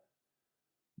okay."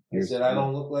 I said, "I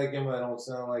don't look like him. I don't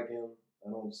sound like him. I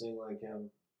don't sing like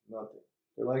him. Nothing."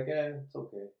 They're like, it's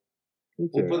okay.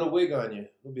 We'll put a wig on you.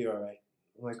 It'll be all right.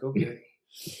 I'm like, okay.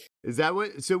 Is that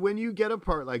what? So when you get a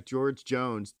part like George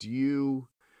Jones,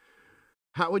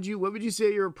 what would you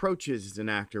say your approach is as an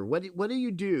actor? What do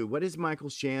you do? What is Michael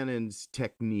Shannon's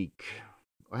technique?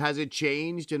 Or has it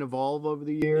changed and evolved over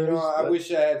the years? You know, I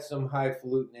wish I had some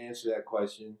highfalutin answer to that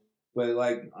question. But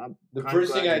like, the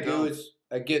first thing I do is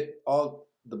I get all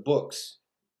the books.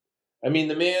 I mean,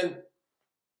 the man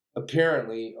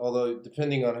apparently, although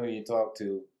depending on who you talk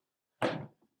to,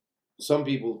 some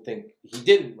people think he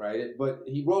didn't write it, but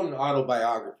he wrote an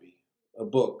autobiography, a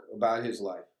book about his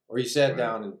life, or he sat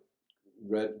down and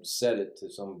said it to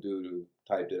some dude who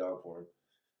typed it out for him.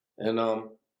 And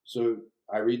so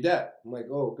I read that. I'm like,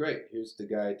 oh, great. Here's the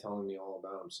guy telling me all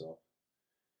about himself.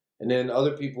 And then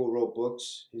other people wrote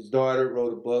books. His daughter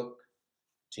wrote a book.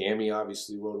 Tammy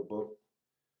obviously wrote a book.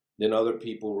 Then other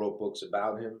people wrote books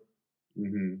about him.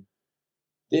 Mm-hmm.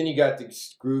 Then you got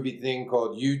this groovy thing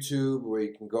called YouTube where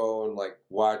you can go and like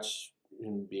watch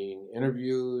him being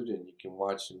interviewed and you can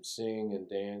watch him sing and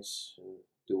dance and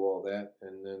do all that.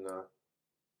 And then,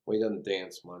 well, he doesn't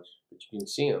dance much, but you can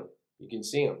see him. You can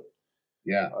see him.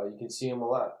 Yeah. You can see him a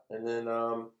lot. And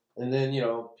then, you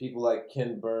know, people like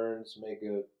Ken Burns make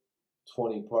a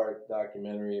 20-part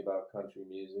documentary about country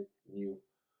music. And you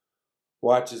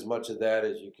watch as much of that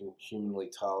as you can humanly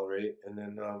tolerate. And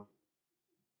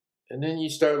then you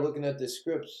start looking at the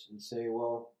scripts and say,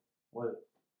 well,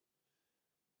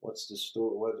 what's the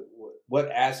story?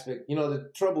 What aspect? You know, the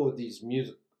trouble with these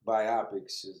music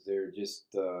biopics is they're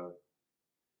just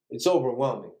it's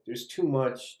overwhelming. There's too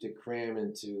much to cram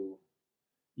into.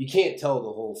 You can't tell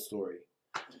the whole story.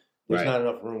 There's not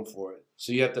enough room for it.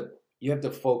 So you have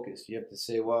to focus. You have to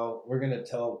say, well, we're going to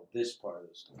tell this part of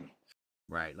the story.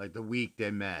 Right, like the week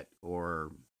they met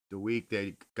or the week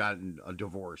they got a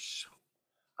divorce.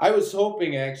 I was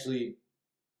hoping actually,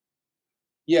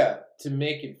 to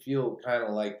make it feel kind of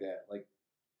like that, like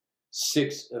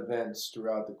 6 events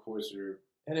throughout the course of her,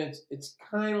 and it's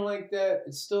kind of like that.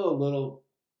 It's still a little,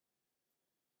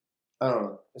 I don't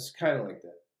know. It's kind of like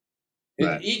that.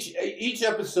 Right. Each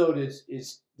episode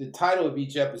is the title of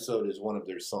each episode is one of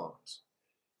their songs.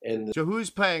 And So who's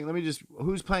playing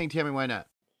Tammy Wynette?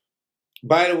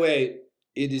 By the way,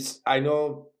 it is. I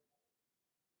know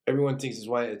everyone thinks it's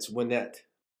Wynette.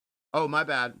 Oh, my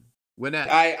bad. Wynette.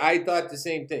 I thought the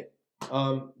same thing.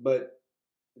 But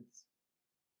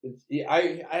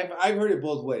I've heard it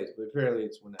both ways, but apparently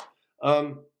it's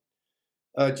Wynette.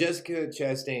 Jessica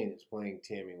Chastain is playing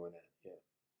Tammy Wynette. Yeah.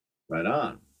 Right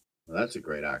on. Well, that's a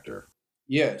great actor.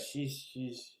 Yeah, she's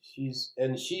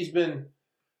been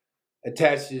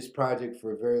attached to this project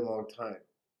for a very long time.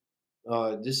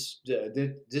 This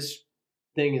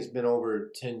thing has been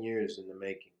over 10 years in the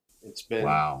making. It's been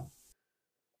Wow.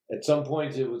 At some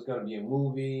point, it was going to be a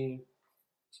movie.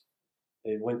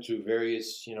 It went through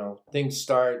various, things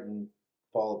start and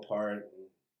fall apart. And,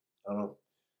 I don't know.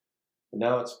 But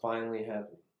now it's finally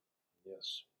happening.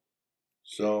 Yes.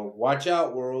 So watch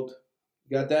out, world.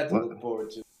 Got that to What? look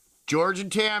forward to. George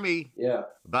and Tammy, Yeah.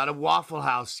 about a Waffle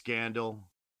House scandal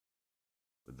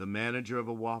with the manager of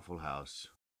a Waffle House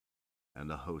and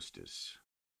the hostess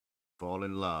fall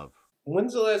in love.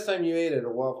 When's the last time you ate at a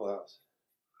Waffle House?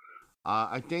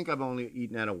 I think I've only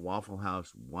eaten at a Waffle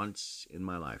House once in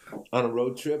my life. On a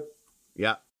road trip?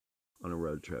 Yeah, on a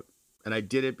road trip. And I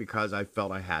did it because I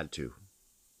felt I had to.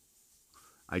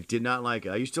 I did not like it.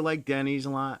 I used to like Denny's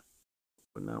a lot,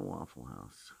 but not Waffle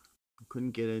House. I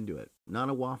couldn't get into it. Not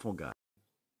a waffle guy.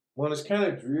 Well, it's kind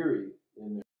of dreary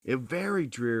in there. It very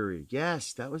dreary.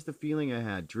 Yes, that was the feeling I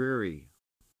had. Dreary.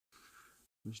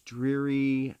 It was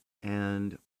dreary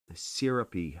and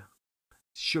syrupy.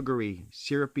 Sugary,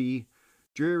 syrupy,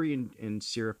 dreary and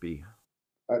syrupy.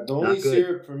 The only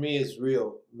syrup for me is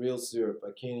real syrup.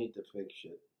 I can't eat the fake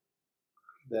shit.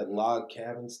 That log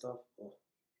cabin stuff.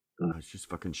 Oh. It's just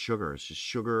fucking sugar. It's just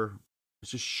sugar.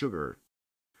 It's just sugar.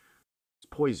 It's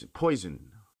poison.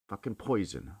 Poison. Fucking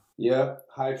poison. Yeah,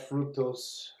 high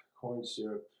fructose corn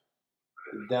syrup.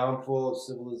 The downfall of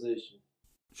civilization.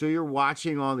 So you're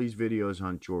watching all these videos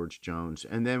on George Jones,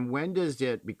 and then when does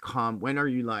it become, when are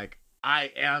you like,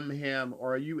 I am him?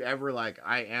 Or are you ever like,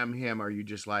 I am him? Or are you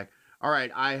just like, all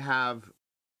right, I have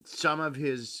some of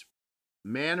his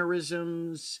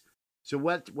mannerisms. So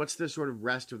what's the sort of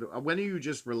rest of the, when are you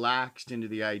just relaxed into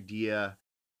the idea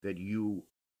that you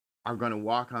are going to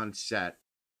walk on set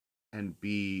and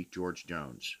be George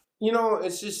Jones? You know,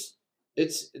 it's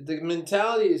the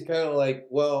mentality is kind of like,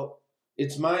 well,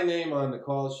 it's my name on the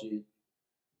call sheet.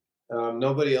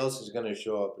 Nobody else is going to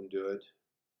show up and do it.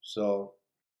 So,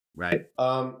 right.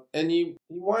 And you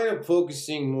wind up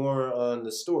focusing more on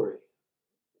the story.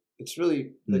 It's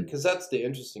really, because that's the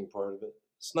interesting part of it.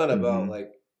 It's not about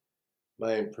like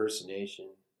my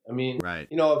impersonation. I mean, right.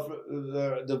 You know,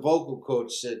 if the vocal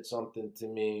coach said something to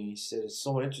me. He said, it's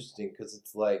so interesting because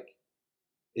it's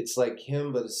like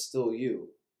him, but it's still you.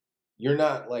 You're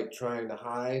not like trying to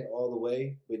hide all the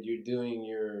way, but you're doing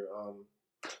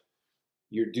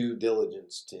your due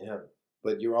diligence to him.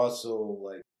 But you're also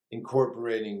like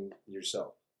incorporating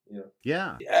yourself. You know.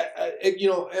 Yeah. You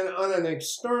know, and on an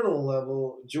external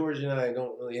level, George and I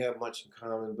don't really have much in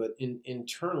common, but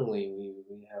internally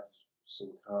we have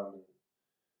some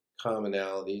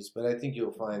commonalities. But I think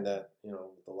you'll find that, you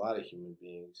know, with a lot of human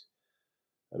beings.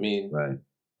 I mean, right.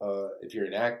 If you're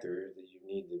an actor, that you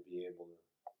need to be able to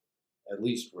at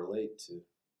least relate to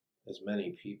as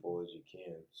many people as you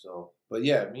can. So, but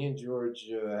yeah, me and George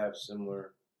have some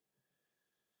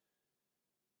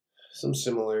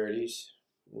similarities.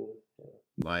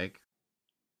 Like?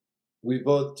 We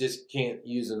both just can't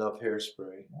use enough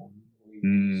hairspray.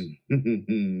 We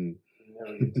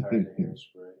never get tired of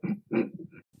hairspray.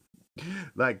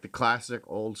 Like the classic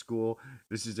old school,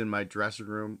 this is in my dressing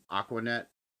room, Aquanet,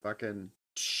 fucking,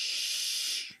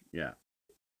 yeah.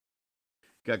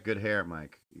 Got good hair,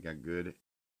 Mike. You got good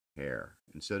hair.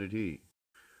 And so did he.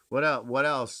 What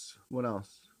else?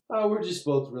 Oh, we're just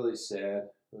both really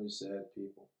sad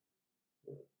people.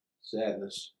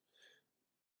 Sadness.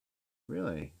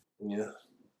 Really? Yeah.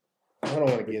 I don't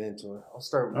want to get into it. I'll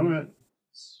start with All right.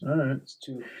 It's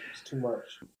too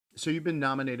much. So you've been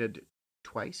nominated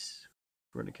twice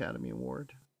for an Academy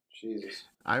Award. Jesus.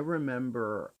 I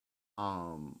remember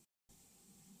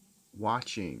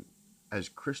watching as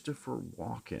Christopher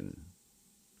Walken.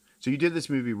 So you did this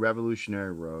movie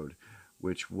Revolutionary Road,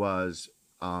 which was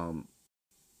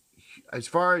as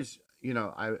far as, you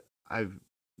know, I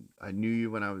knew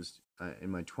you when I was in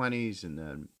my 20s, and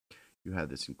then you've had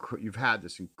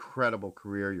this incredible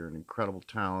career. You're an incredible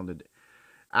talented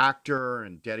actor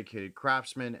and dedicated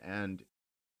craftsman, and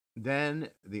then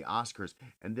the Oscars,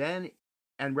 and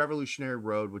Revolutionary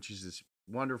Road, which is this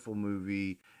wonderful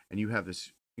movie, and you have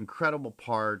this incredible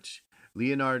part,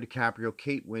 Leonardo DiCaprio,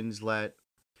 Kate Winslet.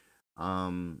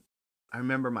 I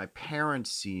remember my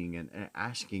parents seeing it and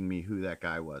asking me who that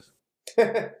guy was.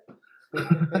 That's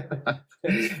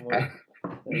funny.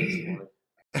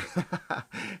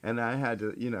 And I had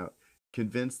to, you know,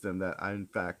 convince them that I, in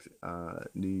fact,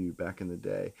 knew you back in the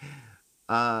day.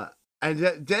 And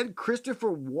then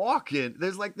Christopher Walken,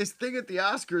 there's like this thing at the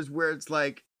Oscars where it's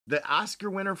like the Oscar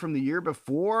winner from the year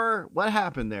before. What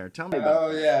happened there? Tell me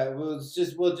about that. Yeah. Well, it's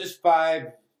just 5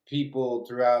 people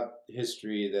throughout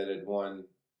history that had won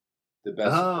the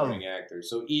Best Supporting Actor.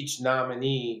 So each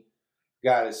nominee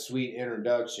got a sweet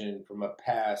introduction from a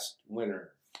past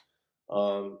winner.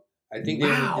 I think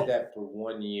they only did that for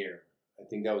 1 year. I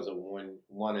think that was a one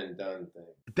and done thing.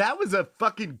 That was a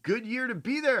fucking good year to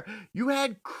be there. You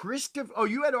had Christopher. Oh,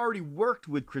 you had already worked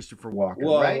with Christopher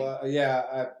Walken, right?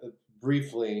 Yeah,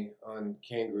 briefly on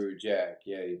Kangaroo Jack.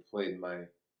 Yeah, he played my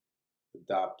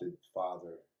adopted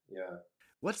father. Yeah.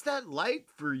 What's that like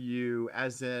for you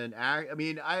as an act? I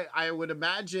mean, I would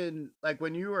imagine, like,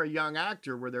 when you were a young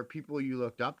actor, were there people you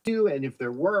looked up to? And if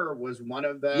there were, was one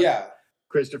of them Yeah.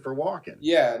 Christopher Walken?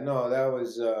 Yeah. No, that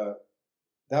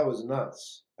was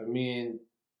nuts. I mean,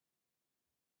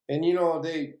 and you're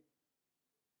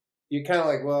kind of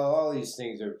like, well, all these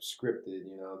things are scripted,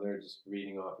 they're just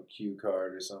reading off a cue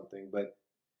card or something. But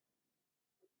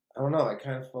I don't know. I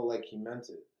kind of felt like he meant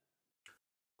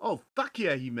Oh, fuck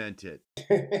yeah, he meant it.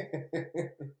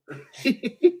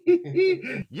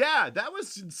 it. Yeah, that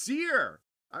was sincere.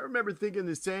 I remember thinking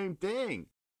the same thing.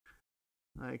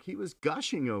 Like, he was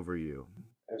gushing over you.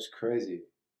 It was crazy.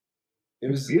 It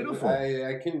It's was beautiful.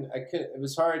 I couldn't. It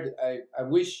was hard. I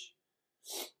wish.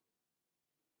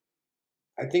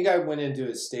 I think I went into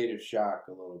a state of shock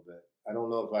a little bit. I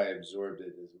don't know if I absorbed it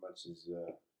as much as.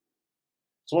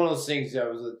 It's one of those things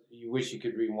that you wish you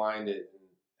could rewind it and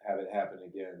have it happen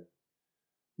again.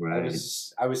 Right.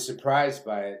 I was surprised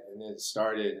by it, and then it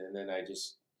started, and then I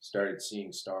just started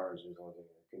seeing stars or something.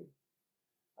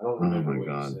 I don't remember what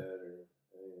you said or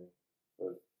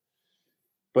anything,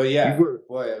 but yeah,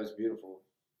 boy, that was beautiful.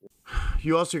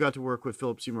 You also got to work with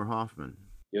Philip Seymour Hoffman.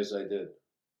 Yes, I did.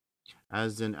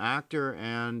 As an actor,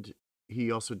 and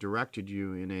he also directed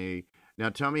you in a. Now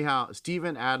tell me how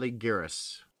Stephen Adly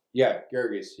Garris. Yeah,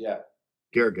 Gergis. Yeah.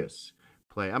 Gergis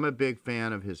play. I'm a big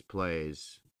fan of his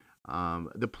plays.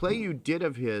 The play you did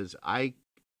of his, I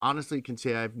honestly can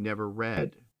say I've never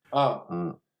read.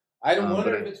 I don't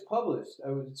wonder if it's published.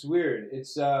 It's weird.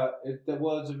 It's it's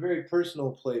a very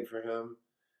personal play for him.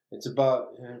 It's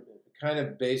about him, kind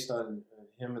of based on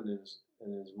him and his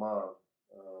mom.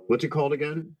 What's it called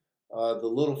again? The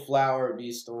Little Flower of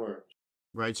East Orange.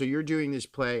 Right. So you're doing this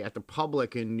play at the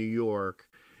Public in New York,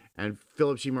 and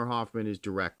Philip Seymour Hoffman is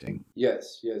directing.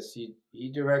 Yes. He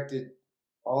directed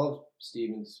all of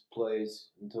Stephen's plays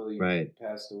until he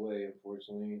passed away,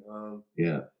 unfortunately.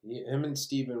 Him and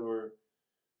Stephen were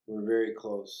very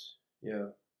close.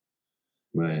 Yeah.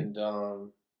 Right. And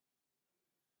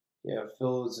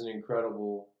Phil is an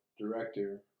incredible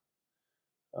director.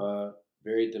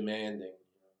 Very demanding.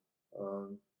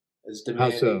 As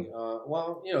demanding.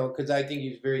 How so? Because I think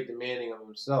he's very demanding of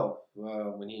himself.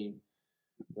 When he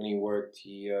worked,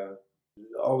 he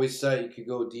always thought you could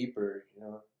go deeper.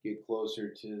 Get closer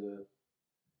to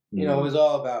the. It was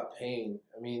all about pain.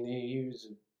 I mean, he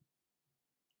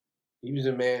was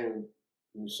a man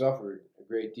who suffered a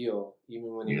great deal,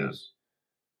 even when he was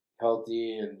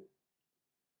healthy and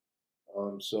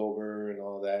sober and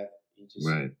all that. He was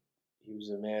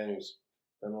a man who's.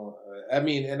 I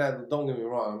mean, and don't get me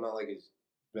wrong. I'm not like his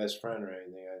best friend or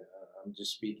anything. I'm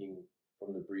just speaking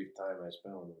from the brief time I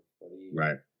spent with him.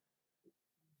 But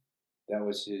that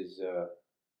was his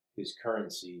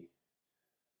currency.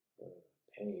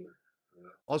 Pain.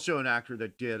 Also an actor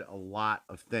that did a lot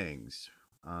of things.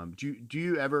 Do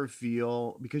you ever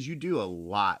feel, because you do a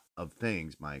lot of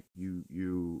things, Mike,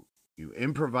 you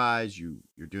improvise,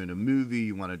 you're doing a movie,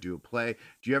 you want to do a play.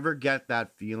 Do you ever get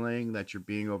that feeling that you're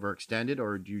being overextended,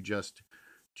 or do you just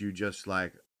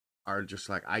are just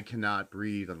like, I cannot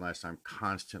breathe unless I'm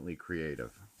constantly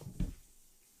creative?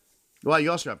 Well,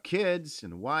 you also have kids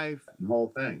and a wife, the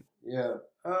whole thing. Yeah.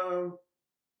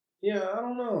 Yeah, I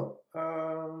don't know.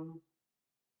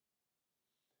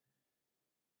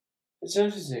 It's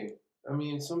interesting. I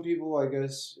mean, some people, I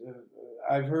guess,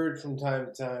 I've heard from time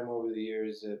to time over the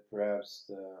years that perhaps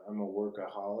I'm a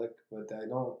workaholic, but I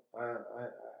don't.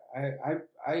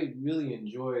 I really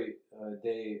enjoy a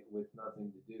day with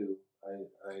nothing to do. I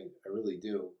really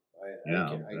do.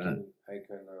 I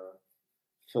can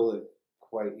fill it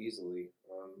quite easily.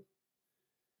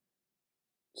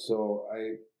 So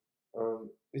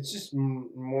it's just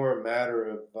more a matter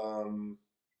of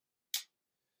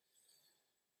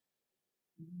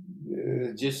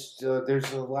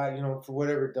there's a lot, for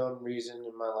whatever dumb reason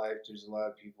in my life, there's a lot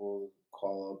of people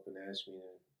call up and ask me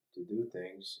to do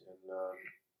things, and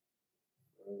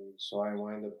so I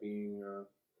wind up being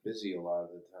busy a lot of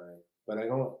the time. But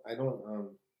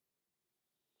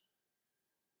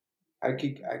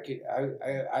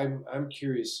I'm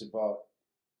curious about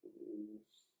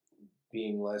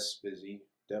being less busy.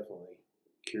 Definitely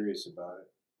curious about it.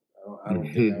 I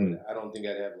don't think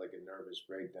I'd have like a nervous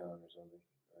breakdown or something.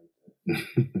 I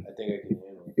think I can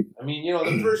handle it. I mean,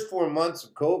 the first 4 months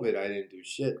of COVID, I didn't do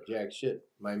jack shit.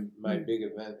 My big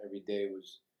event every day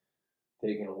was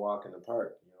taking a walk in the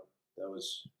park. That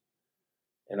was,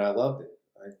 and I loved it.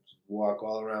 I'd walk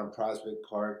all around Prospect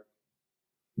Park,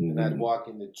 and I'd walk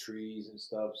into trees and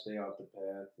stuff, stay off the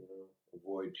path,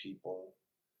 avoid people.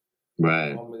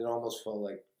 Right. It almost felt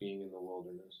like being in the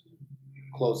wilderness,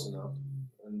 close enough.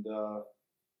 And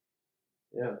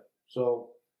yeah, so,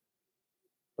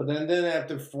 but then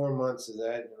after 4 months of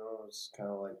that, it's kind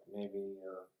of like maybe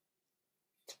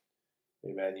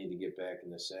I need to get back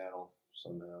in the saddle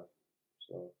somehow.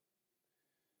 So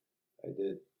I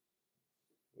did.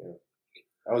 Yeah,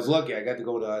 I was lucky. I got to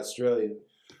go to Australia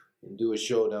and do a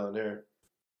show down there.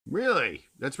 Really?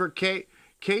 That's where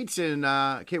Kate's in.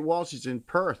 Kate Walsh is in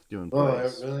Perth doing Oh,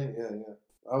 plays. really? Yeah.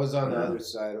 I was on the other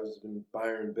side. I was in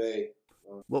Byron Bay.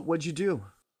 What'd you do?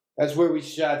 That's where we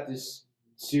shot this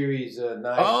series, Nine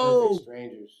Perfect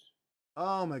Strangers.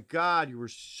 Oh my God, you were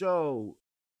so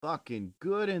fucking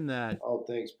good in that. Oh,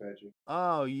 thanks, Patrick.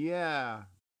 Oh yeah,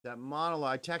 that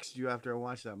monologue. I texted you after I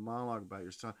watched that monologue about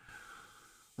your son.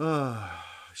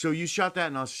 So you shot that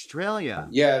in Australia?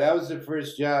 Yeah, that was the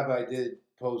first job I did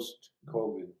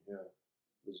post-COVID. Yeah,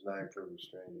 it was Nine Perfect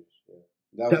Strangers.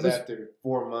 Yeah, that was after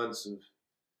 4 months of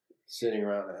sitting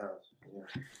around the house. Yeah.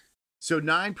 So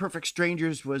Nine Perfect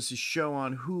Strangers was a show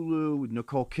on Hulu with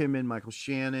Nicole Kidman, Michael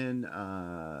Shannon.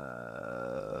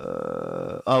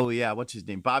 Oh yeah, what's his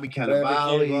name? Bobby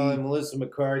Cannavale, Melissa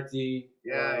McCarthy.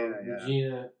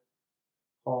 Regina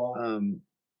Hall.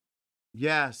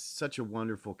 Yes, such a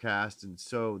wonderful cast, and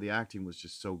so the acting was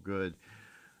just so good.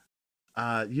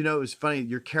 It was funny.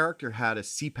 Your character had a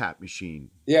CPAP machine.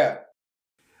 Yeah.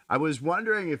 I was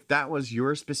wondering if that was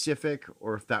your specific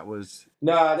or if that was.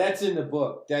 No, that's in the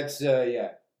book. That's yeah.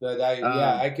 But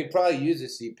I could probably use a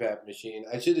CPAP machine.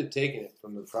 I should have taken it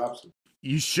from the props.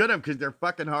 You should have, because they're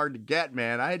fucking hard to get,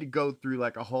 man. I had to go through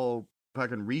like a whole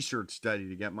fucking research study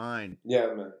to get mine.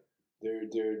 Yeah, man.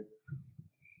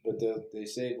 But they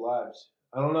save lives.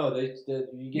 I don't know.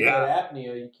 You get that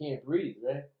apnea, you can't breathe,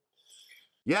 right?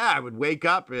 Yeah, I would wake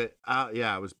up. It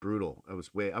was brutal. I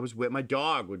was my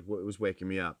dog was waking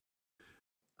me up.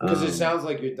 Because it sounds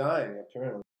like you're dying.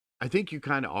 Apparently, I think you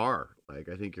kind of are. Like,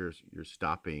 I think you're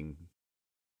stopping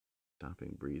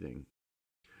breathing.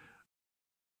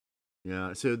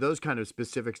 Yeah. So those kind of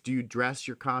specifics. Do you dress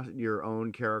your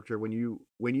own character when you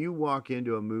walk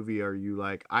into a movie? Are you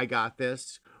like, I got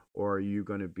this, or are you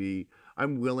going to be,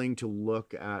 I'm willing to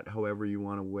look at however you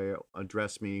want to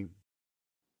dress me?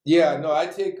 Yeah. No, I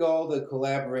take all the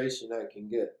collaboration I can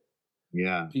get.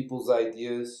 Yeah. People's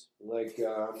ideas. Like,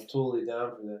 I'm totally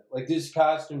down for that. Like this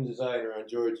costume designer on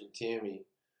George and Tammy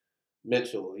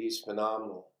Mitchell, he's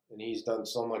phenomenal. And he's done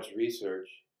so much research.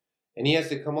 And he has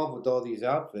to come up with all these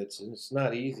outfits. And it's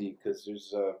not easy because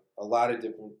there's a lot of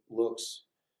different looks.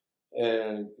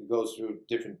 And it goes through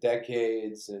different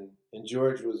decades. And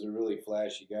George was a really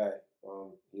flashy guy.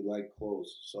 He liked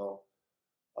clothes. So,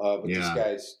 but this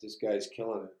guy's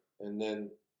killing it. And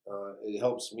then it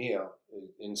helps me out. It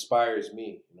inspires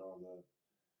me,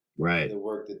 the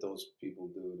work that those people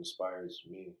do inspires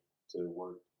me to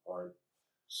work hard.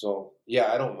 So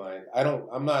yeah, I don't mind.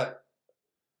 I'm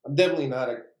definitely not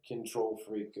a control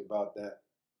freak about that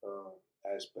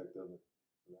aspect of it.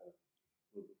 Yeah.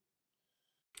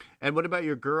 And what about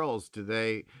your girls?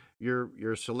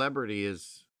 Your celebrity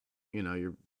is,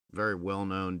 you're very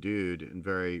well-known dude and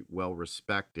very well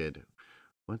respected.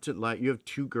 What's it like? You have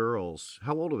two girls.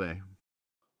 How old are they?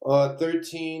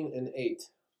 13 and 8.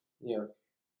 Yeah.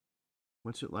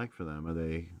 What's it like for them?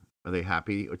 Are they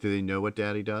happy? Or do they know what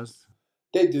daddy does?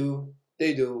 They do.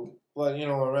 But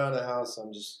around the house,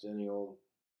 I'm just any old.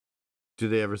 Do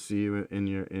they ever see you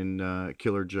in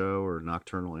Killer Joe or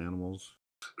Nocturnal Animals?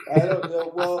 I don't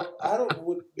know. Well, I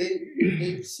don't.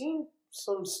 They've seen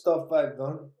some stuff I've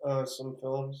done, some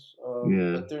films,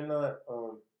 but they're not.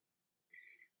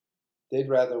 They'd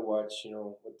rather watch,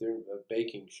 what they're a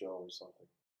baking show or something.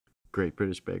 Great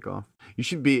British Bake Off. You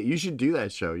should do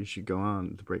that show. You should go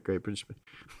on the Great British Bake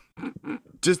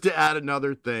just to add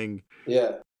another thing.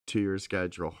 Yeah. To your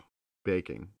schedule,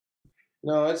 baking.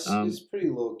 No, it's pretty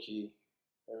low key.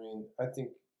 I mean, I think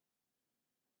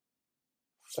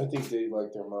they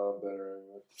like their mom better.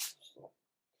 So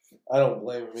I don't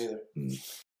blame them either.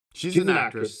 She's an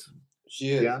actress.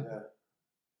 She is. Yeah.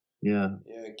 Yeah.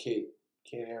 Yeah. Kate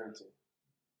Harrington.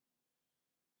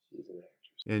 She's an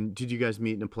actress. And did you guys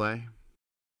meet in a play?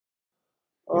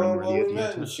 Well, we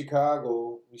met in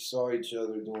Chicago. We saw each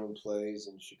other doing plays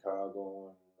in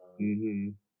Chicago,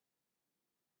 and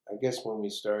I guess when we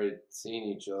started seeing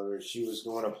each other, she was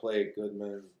doing a play at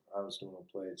Goodman. I was doing a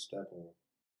play at Steppenwolf.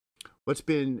 What's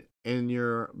been in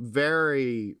your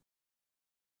very,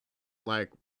 like,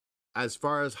 as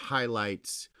far as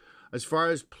highlights, as far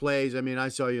as plays, I mean, I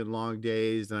saw you in Long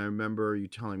Days, and I remember you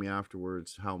telling me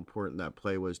afterwards how important that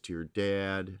play was to your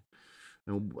dad.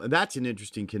 And that's an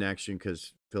interesting connection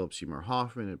because Philip Seymour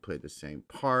Hoffman had played the same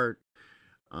part.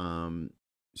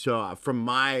 So from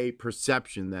my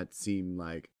perception, that seemed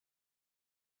like,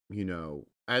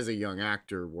 as a young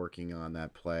actor working on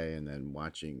that play and then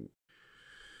watching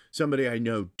somebody I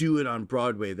know do it on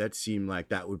Broadway, that seemed like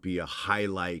that would be a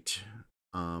highlight.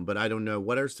 But I don't know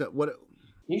what.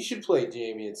 You should play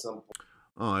Jamie at some point.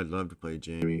 Oh, I'd love to play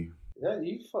Jamie. Yeah,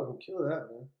 you fucking kill that,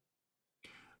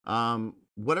 man.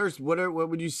 What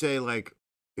would you say, like,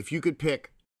 if you could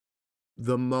pick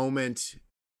the moment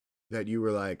that you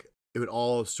were like, it would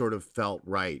all sort of felt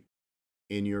right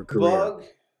in your career?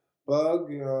 Bug,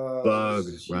 right.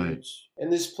 huge.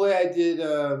 And this play I did,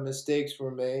 Mistakes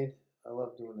Were Made. I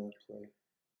love doing that play.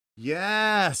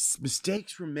 Yes,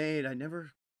 Mistakes Were Made. I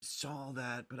never saw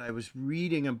that, but I was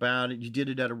reading about it. You did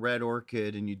it at a Red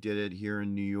Orchid, and you did it here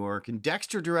in New York. And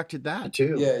Dexter directed that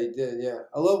too. Yeah, he did. Yeah,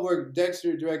 I love working.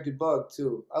 Dexter directed Bug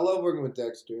too. I love working with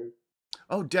Dexter.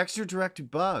 Oh, Dexter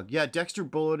directed Bug. Yeah, Dexter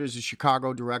Bullitt is a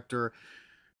Chicago director.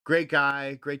 Great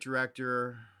guy, great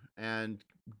director, and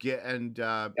he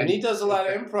does a lot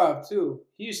of improv too.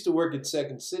 He used to work at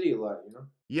Second City a lot,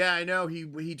 Yeah, I know.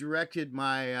 He directed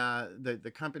my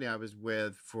the company I was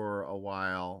with for a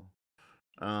while,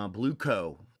 Blue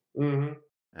Co. Mm-hmm.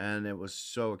 And it was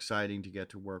so exciting to get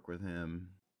to work with him.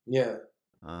 Yeah.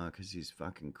 Because he's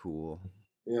fucking cool.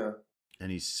 Yeah.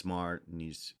 And he's smart, and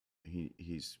he's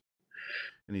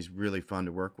really fun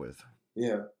to work with.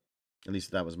 Yeah. At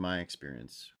least that was my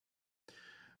experience.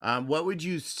 What would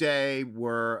you say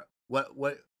were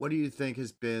what do you think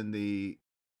has been the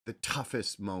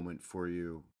toughest moment for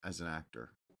you as an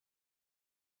actor?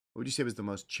 What would you say was the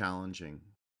most challenging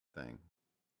thing?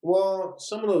 Well,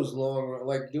 some of those long,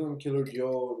 like doing Killer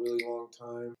Joe, a really long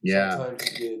time. Yeah.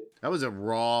 Sometimes you get. That was a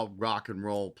raw rock and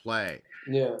roll play.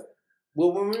 Yeah.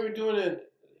 Well, when we were doing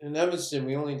it in Evanston,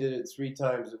 we only did it 3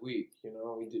 times a week.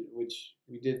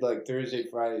 We did like Thursday,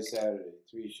 Friday, Saturday,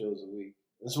 3 shows a week.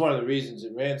 That's one of the reasons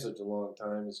it ran such a long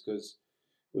time, is because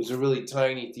it was a really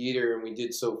tiny theater and we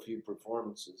did so few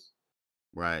performances.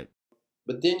 Right.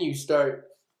 But then you start.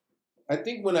 I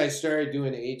think when I started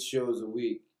doing 8 shows a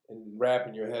week and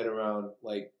wrapping your head around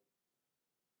like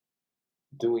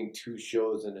doing 2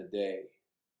 shows in a day,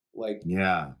 like,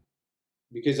 yeah,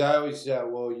 because I always said,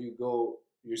 well,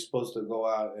 you're supposed to go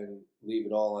out and leave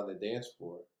it all on the dance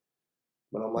floor,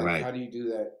 but I'm like, right. How do you do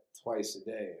that twice a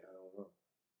day? I don't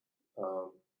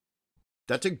know.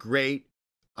 That's a great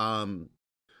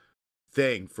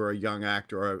thing for a young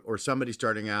actor or somebody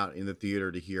starting out in the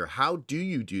theater to hear. How do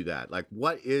you do that? Like,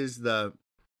 what is the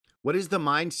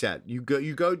mindset? You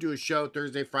go do a show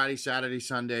Thursday, Friday, Saturday,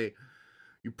 Sunday.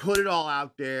 You put it all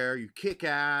out there. You kick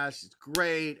ass. It's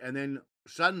great, and then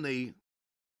suddenly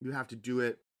you have to do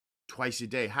it twice a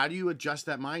day. How do you adjust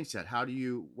that mindset?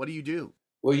 What do you do?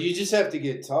 Well, you just have to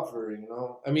get tougher,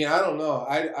 I mean, I don't know.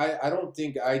 I don't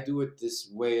think I do it this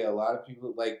way. A lot of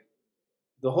people, like,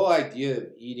 the whole idea of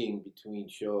eating between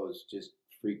shows just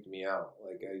freaked me out.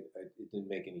 Like, it didn't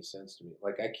make any sense to me.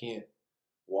 Like, I can't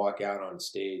walk out on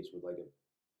stage with like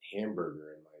a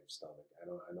hamburger in my stomach. I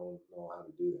don't know how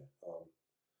to do that.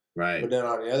 Right. But then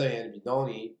on the other hand, if you don't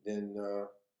eat, then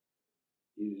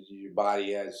your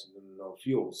body has no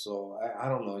fuel. So I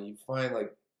don't know. You find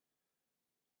like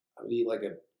I would eat like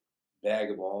a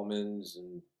bag of almonds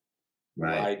and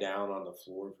lie down on the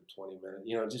floor for 20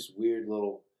 minutes. Just weird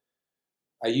little.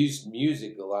 I used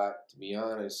music a lot, to be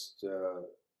honest.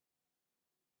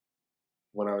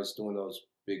 When I was doing those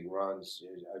big runs,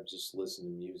 I just listened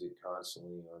to music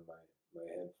constantly on my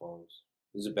headphones.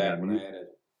 This is back when I had a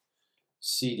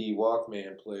CD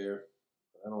Walkman player.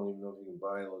 I don't even know if you can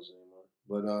buy those anymore.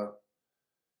 But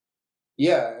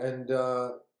yeah, and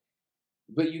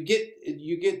but you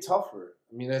get tougher.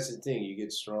 I mean, that's the thing. You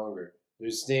get stronger.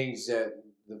 There's things that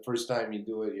the first time you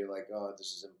do it, you're like, oh,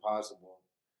 this is impossible.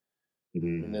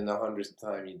 Mm-hmm. And then the 100th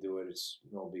time you do it, it's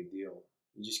no big deal.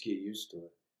 You just get used to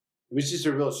it. It was just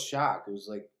a real shock. It was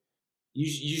like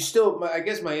you still. I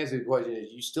guess my answer to the question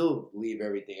is you still leave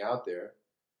everything out there,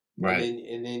 right?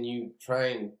 And then you try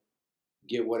and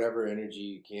get whatever energy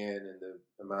you can in the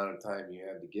amount of time you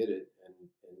have to get it,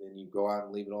 and then you go out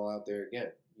and leave it all out there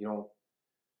again. You don't.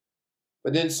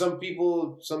 But then some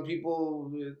people,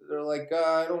 they're like,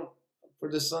 I don't. For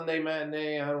the Sunday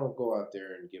matinee, I don't go out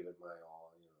there and give it my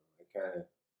all. I kind of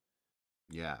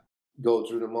go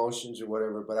through the motions or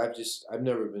whatever. But I've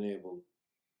never been able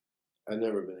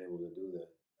to do that.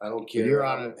 I don't care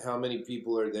how many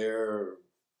people are there or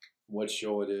what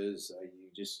show it is.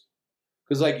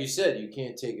 Because like you said, you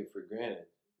can't take it for granted.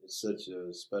 It's such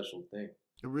a special thing.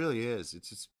 It really is.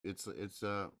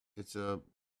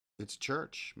 It's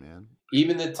church, man.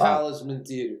 Even the Talisman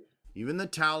Theater. Even the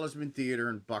Talisman Theater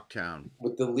in Bucktown.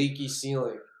 with the leaky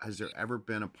ceiling. Has there ever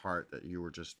been a part that you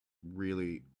were just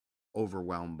really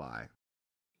overwhelmed by?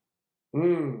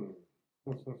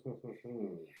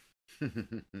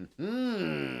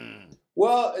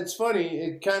 Well, it's funny.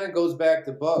 It kind of goes back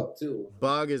to Bug too.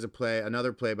 Bug is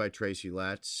another play by Tracy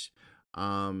Letts,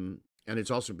 and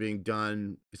it's also being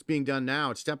done. It's being done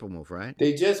now at Steppenwolf, right?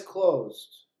 They just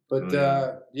closed, but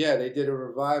yeah, they did a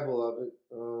revival of it.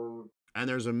 And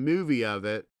there's a movie of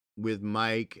it with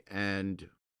Mike and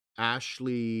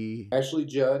Ashley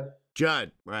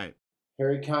Judd, right?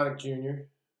 Harry Connick Jr.,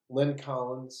 Lynn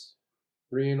Collins,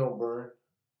 Brian O'Byrne.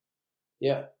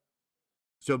 Yeah.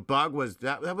 So Bug was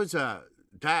that's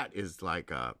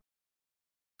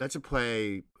a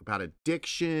play about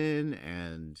addiction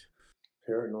and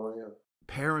paranoia.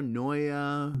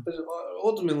 But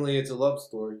ultimately, it's a love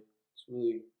story. It's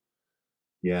really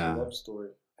it's a love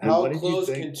story. How close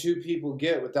can two people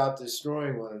get without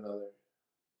destroying one another?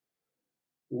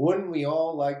 Wouldn't we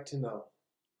all like to know?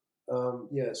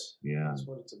 Yes. Yeah. That's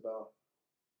what it's about.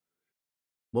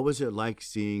 What was it like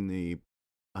seeing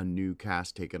a new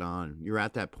cast take it on? You're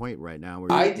at that point right now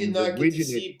where I did not get to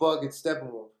see Bug at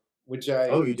Steppenwolf, which I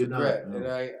regret. No. And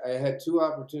I had two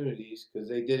opportunities because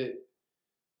they did it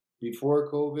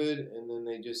before COVID and then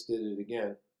they just did it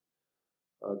again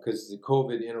because the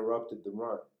COVID interrupted the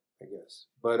run, I guess.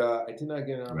 But I did not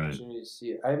get an opportunity to see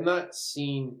it. I have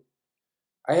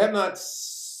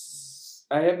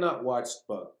not watched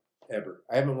Bug ever.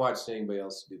 I haven't watched anybody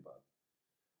else do Bug.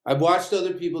 I've watched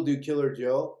other people do Killer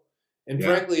Joe, and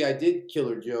frankly, I did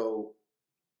Killer Joe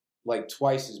like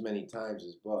twice as many times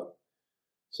as Bug.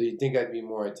 So you'd think I'd be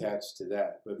more attached to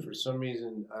that, but for some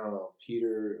reason, I don't know.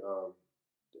 Peter,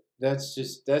 that's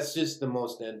just the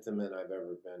most intimate I've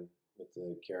ever been with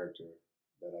the character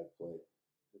that I've played.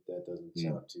 If that doesn't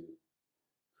sound too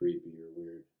creepy or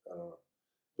weird, I don't know.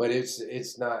 But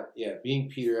it's not. Yeah, being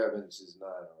Peter Evans is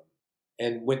not.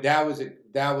 And when that was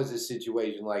a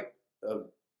situation like of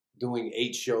doing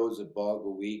 8 shows of Bug a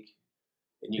week,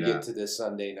 and you get to the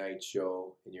Sunday night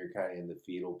show, and you're kind of in the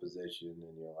fetal position,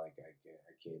 and you're like, I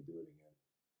can't do it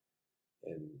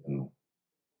again. And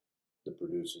the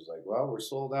producer's like, well, we're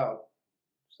sold out,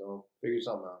 so figure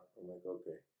something out. I'm like,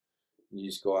 okay. And you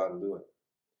just go out and do it.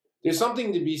 There's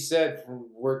something to be said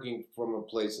from working from a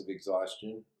place of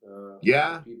exhaustion.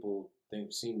 People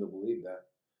seem to believe that.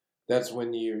 That's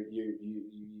when you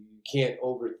can't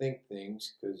overthink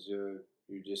things because you're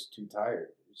just too tired.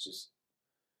 It's just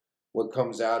what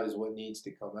comes out is what needs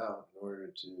to come out in order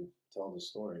to tell the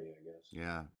story, I guess.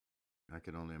 Yeah, I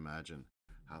can only imagine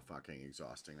how fucking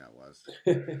exhausting that was.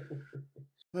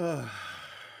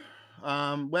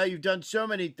 Well, you've done so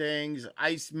many things.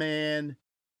 Iceman,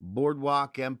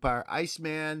 Boardwalk Empire.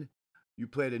 Iceman, you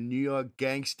played a New York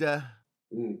gangster.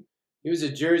 He was a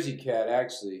Jersey cat,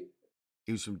 actually.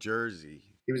 He was from Jersey.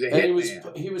 He was a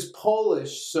hitman. He was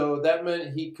Polish, so that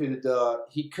meant he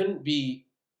couldn't be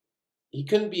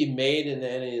made in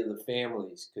any of the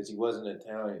families because he wasn't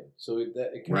Italian. So it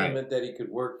kind of meant that he could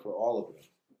work for all of them,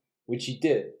 which he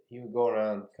did. He would go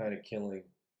around kind of killing.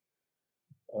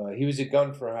 He was a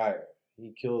gun for hire.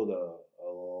 He killed a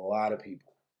lot of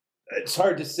people. It's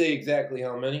hard to say exactly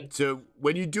how many. So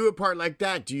when you do a part like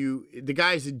that, the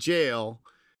guy's in jail.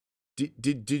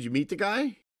 Did you meet the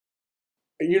guy?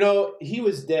 He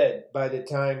was dead by the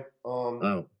time.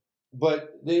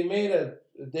 But they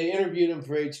interviewed him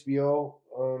for HBO.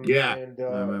 And I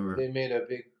remember. They made a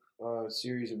big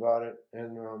series about it,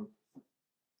 and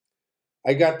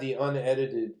I got the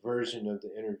unedited version of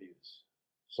the interviews,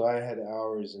 so I had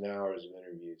hours and hours of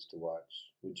interviews to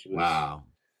watch, which was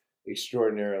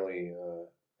extraordinarily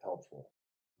helpful.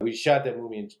 We shot that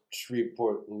movie in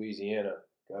Shreveport, Louisiana,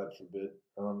 God forbid.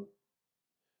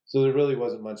 So there really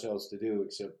wasn't much else to do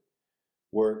except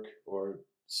work or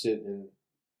sit in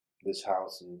this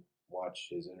house and watch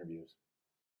his interviews.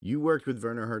 You worked with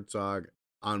Werner Herzog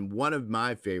on one of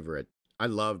my favorite. I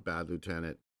love Bad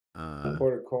Lieutenant.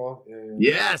 Porter Call.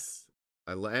 Yes.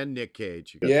 And Nick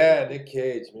Cage. Nick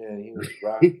Cage, man, he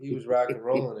was rock and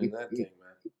rolling in that thing,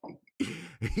 man.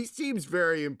 He seems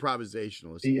very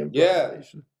improvisational. Yeah.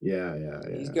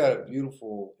 He's got a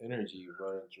beautiful energy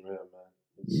running through him,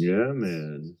 man.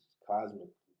 Man. It's cosmic.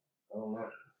 I don't know.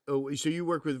 Oh, so you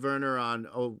work with Werner on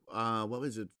what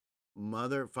was it?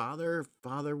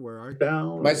 Father, where art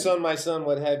thou? My son,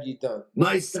 what have you done?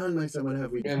 My son, what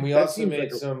have we done? And we also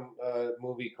made some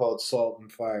movie called Salt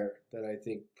and Fire that I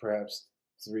think perhaps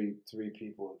three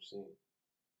people have seen,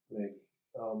 maybe.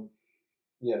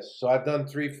 Yes, so I've done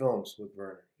 3 films with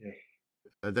Werner. Yeah.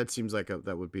 That seems like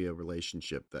that would be a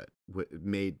relationship that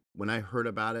made, when I heard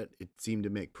about it, it seemed to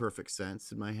make perfect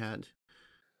sense in my head.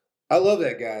 I love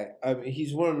that guy. I mean,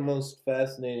 he's one of the most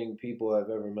fascinating people I've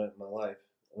ever met in my life.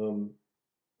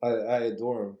 I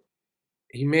adore him.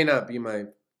 He may not be my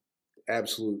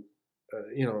absolute,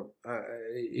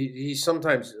 he's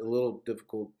sometimes a little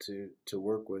difficult to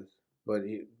work with, but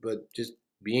just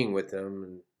being with him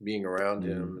and being around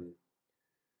him, and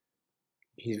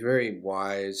he's very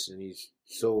wise, and he's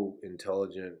so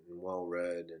intelligent and well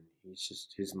read, and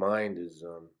his mind is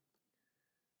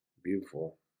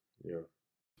beautiful. Yeah.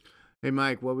 Hey,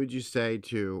 Mike, what would you say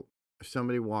to if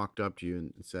somebody walked up to you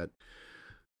and said,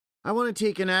 I want to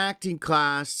take an acting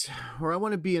class, or I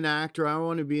want to be an actor, I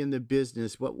want to be in the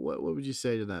business? What would you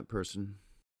say to that person?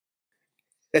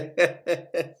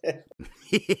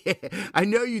 I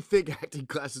know you think acting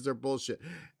classes are bullshit.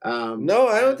 No,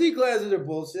 I don't think classes are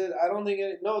bullshit. I don't think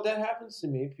no, that happens to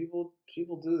me. People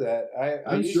do that.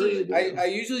 I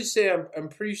usually say I'm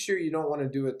pretty sure you don't want to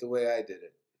do it the way I did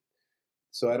it.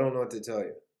 So I don't know what to tell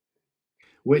you.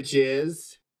 Which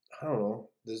is? I don't know.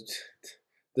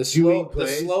 The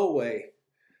slow way.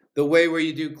 The way where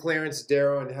you do Clarence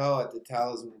Darrow in Hell at the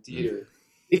Talisman Theater.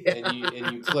 Yeah.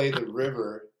 And you play the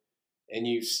river, and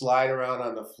you slide around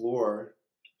on the floor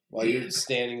while you're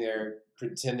standing there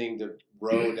pretending to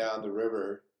row down the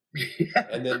river.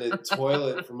 And then the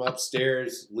toilet from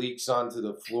upstairs leaks onto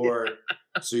the floor.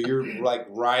 So you're like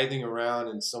writhing around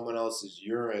in someone else's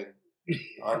urine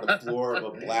on the floor of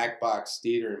a black box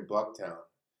theater in Bucktown.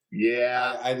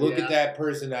 Yeah. I look at that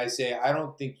person and I say, I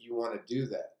don't think you want to do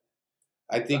that.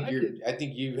 I think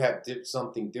you have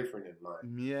something different in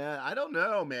mind. Yeah, I don't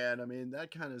know, man. I mean,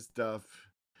 that kind of stuff.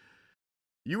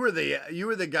 You were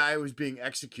the guy who was being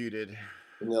executed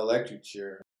in the electric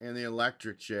chair.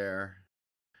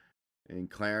 In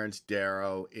Clarence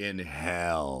Darrow in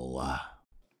Hell.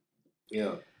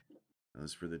 Yeah.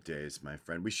 Those were the days, my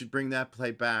friend. We should bring that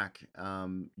play back.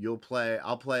 You'll play.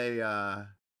 I'll play.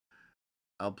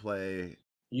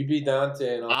 You be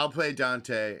Dante, and I'll play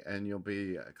Dante, and you'll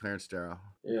be Clarence Darrow.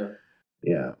 Yeah.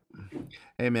 Yeah.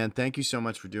 Hey, man, thank you so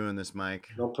much for doing this, Mike.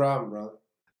 No problem, brother.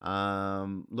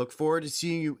 Look forward to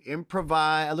seeing you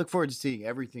improvise. I look forward to seeing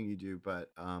everything you do,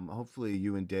 but hopefully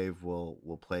you and Dave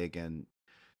will play again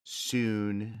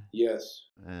soon. Yes.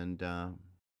 And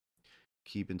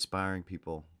keep inspiring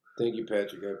people. Thank you,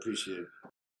 Patrick. I appreciate it.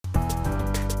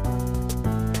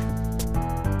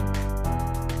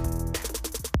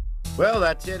 Well,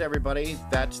 that's it, everybody.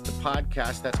 That's the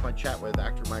podcast. That's my chat with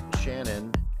actor Michael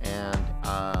Shannon. And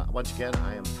once again,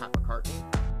 I am Pat McCartney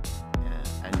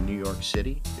in New York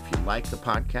City. If you like the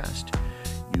podcast,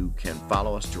 you can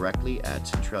follow us directly at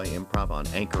Centralia Improv on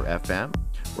Anchor FM.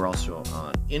 We're also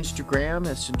on Instagram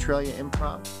at Centralia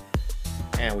Improv.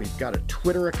 And we've got a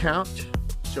Twitter account.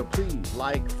 So please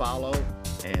like, follow,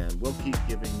 and we'll keep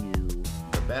giving you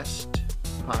the best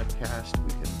podcast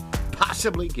we can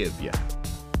possibly give you.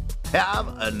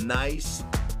 Have a nice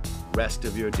rest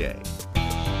of your day.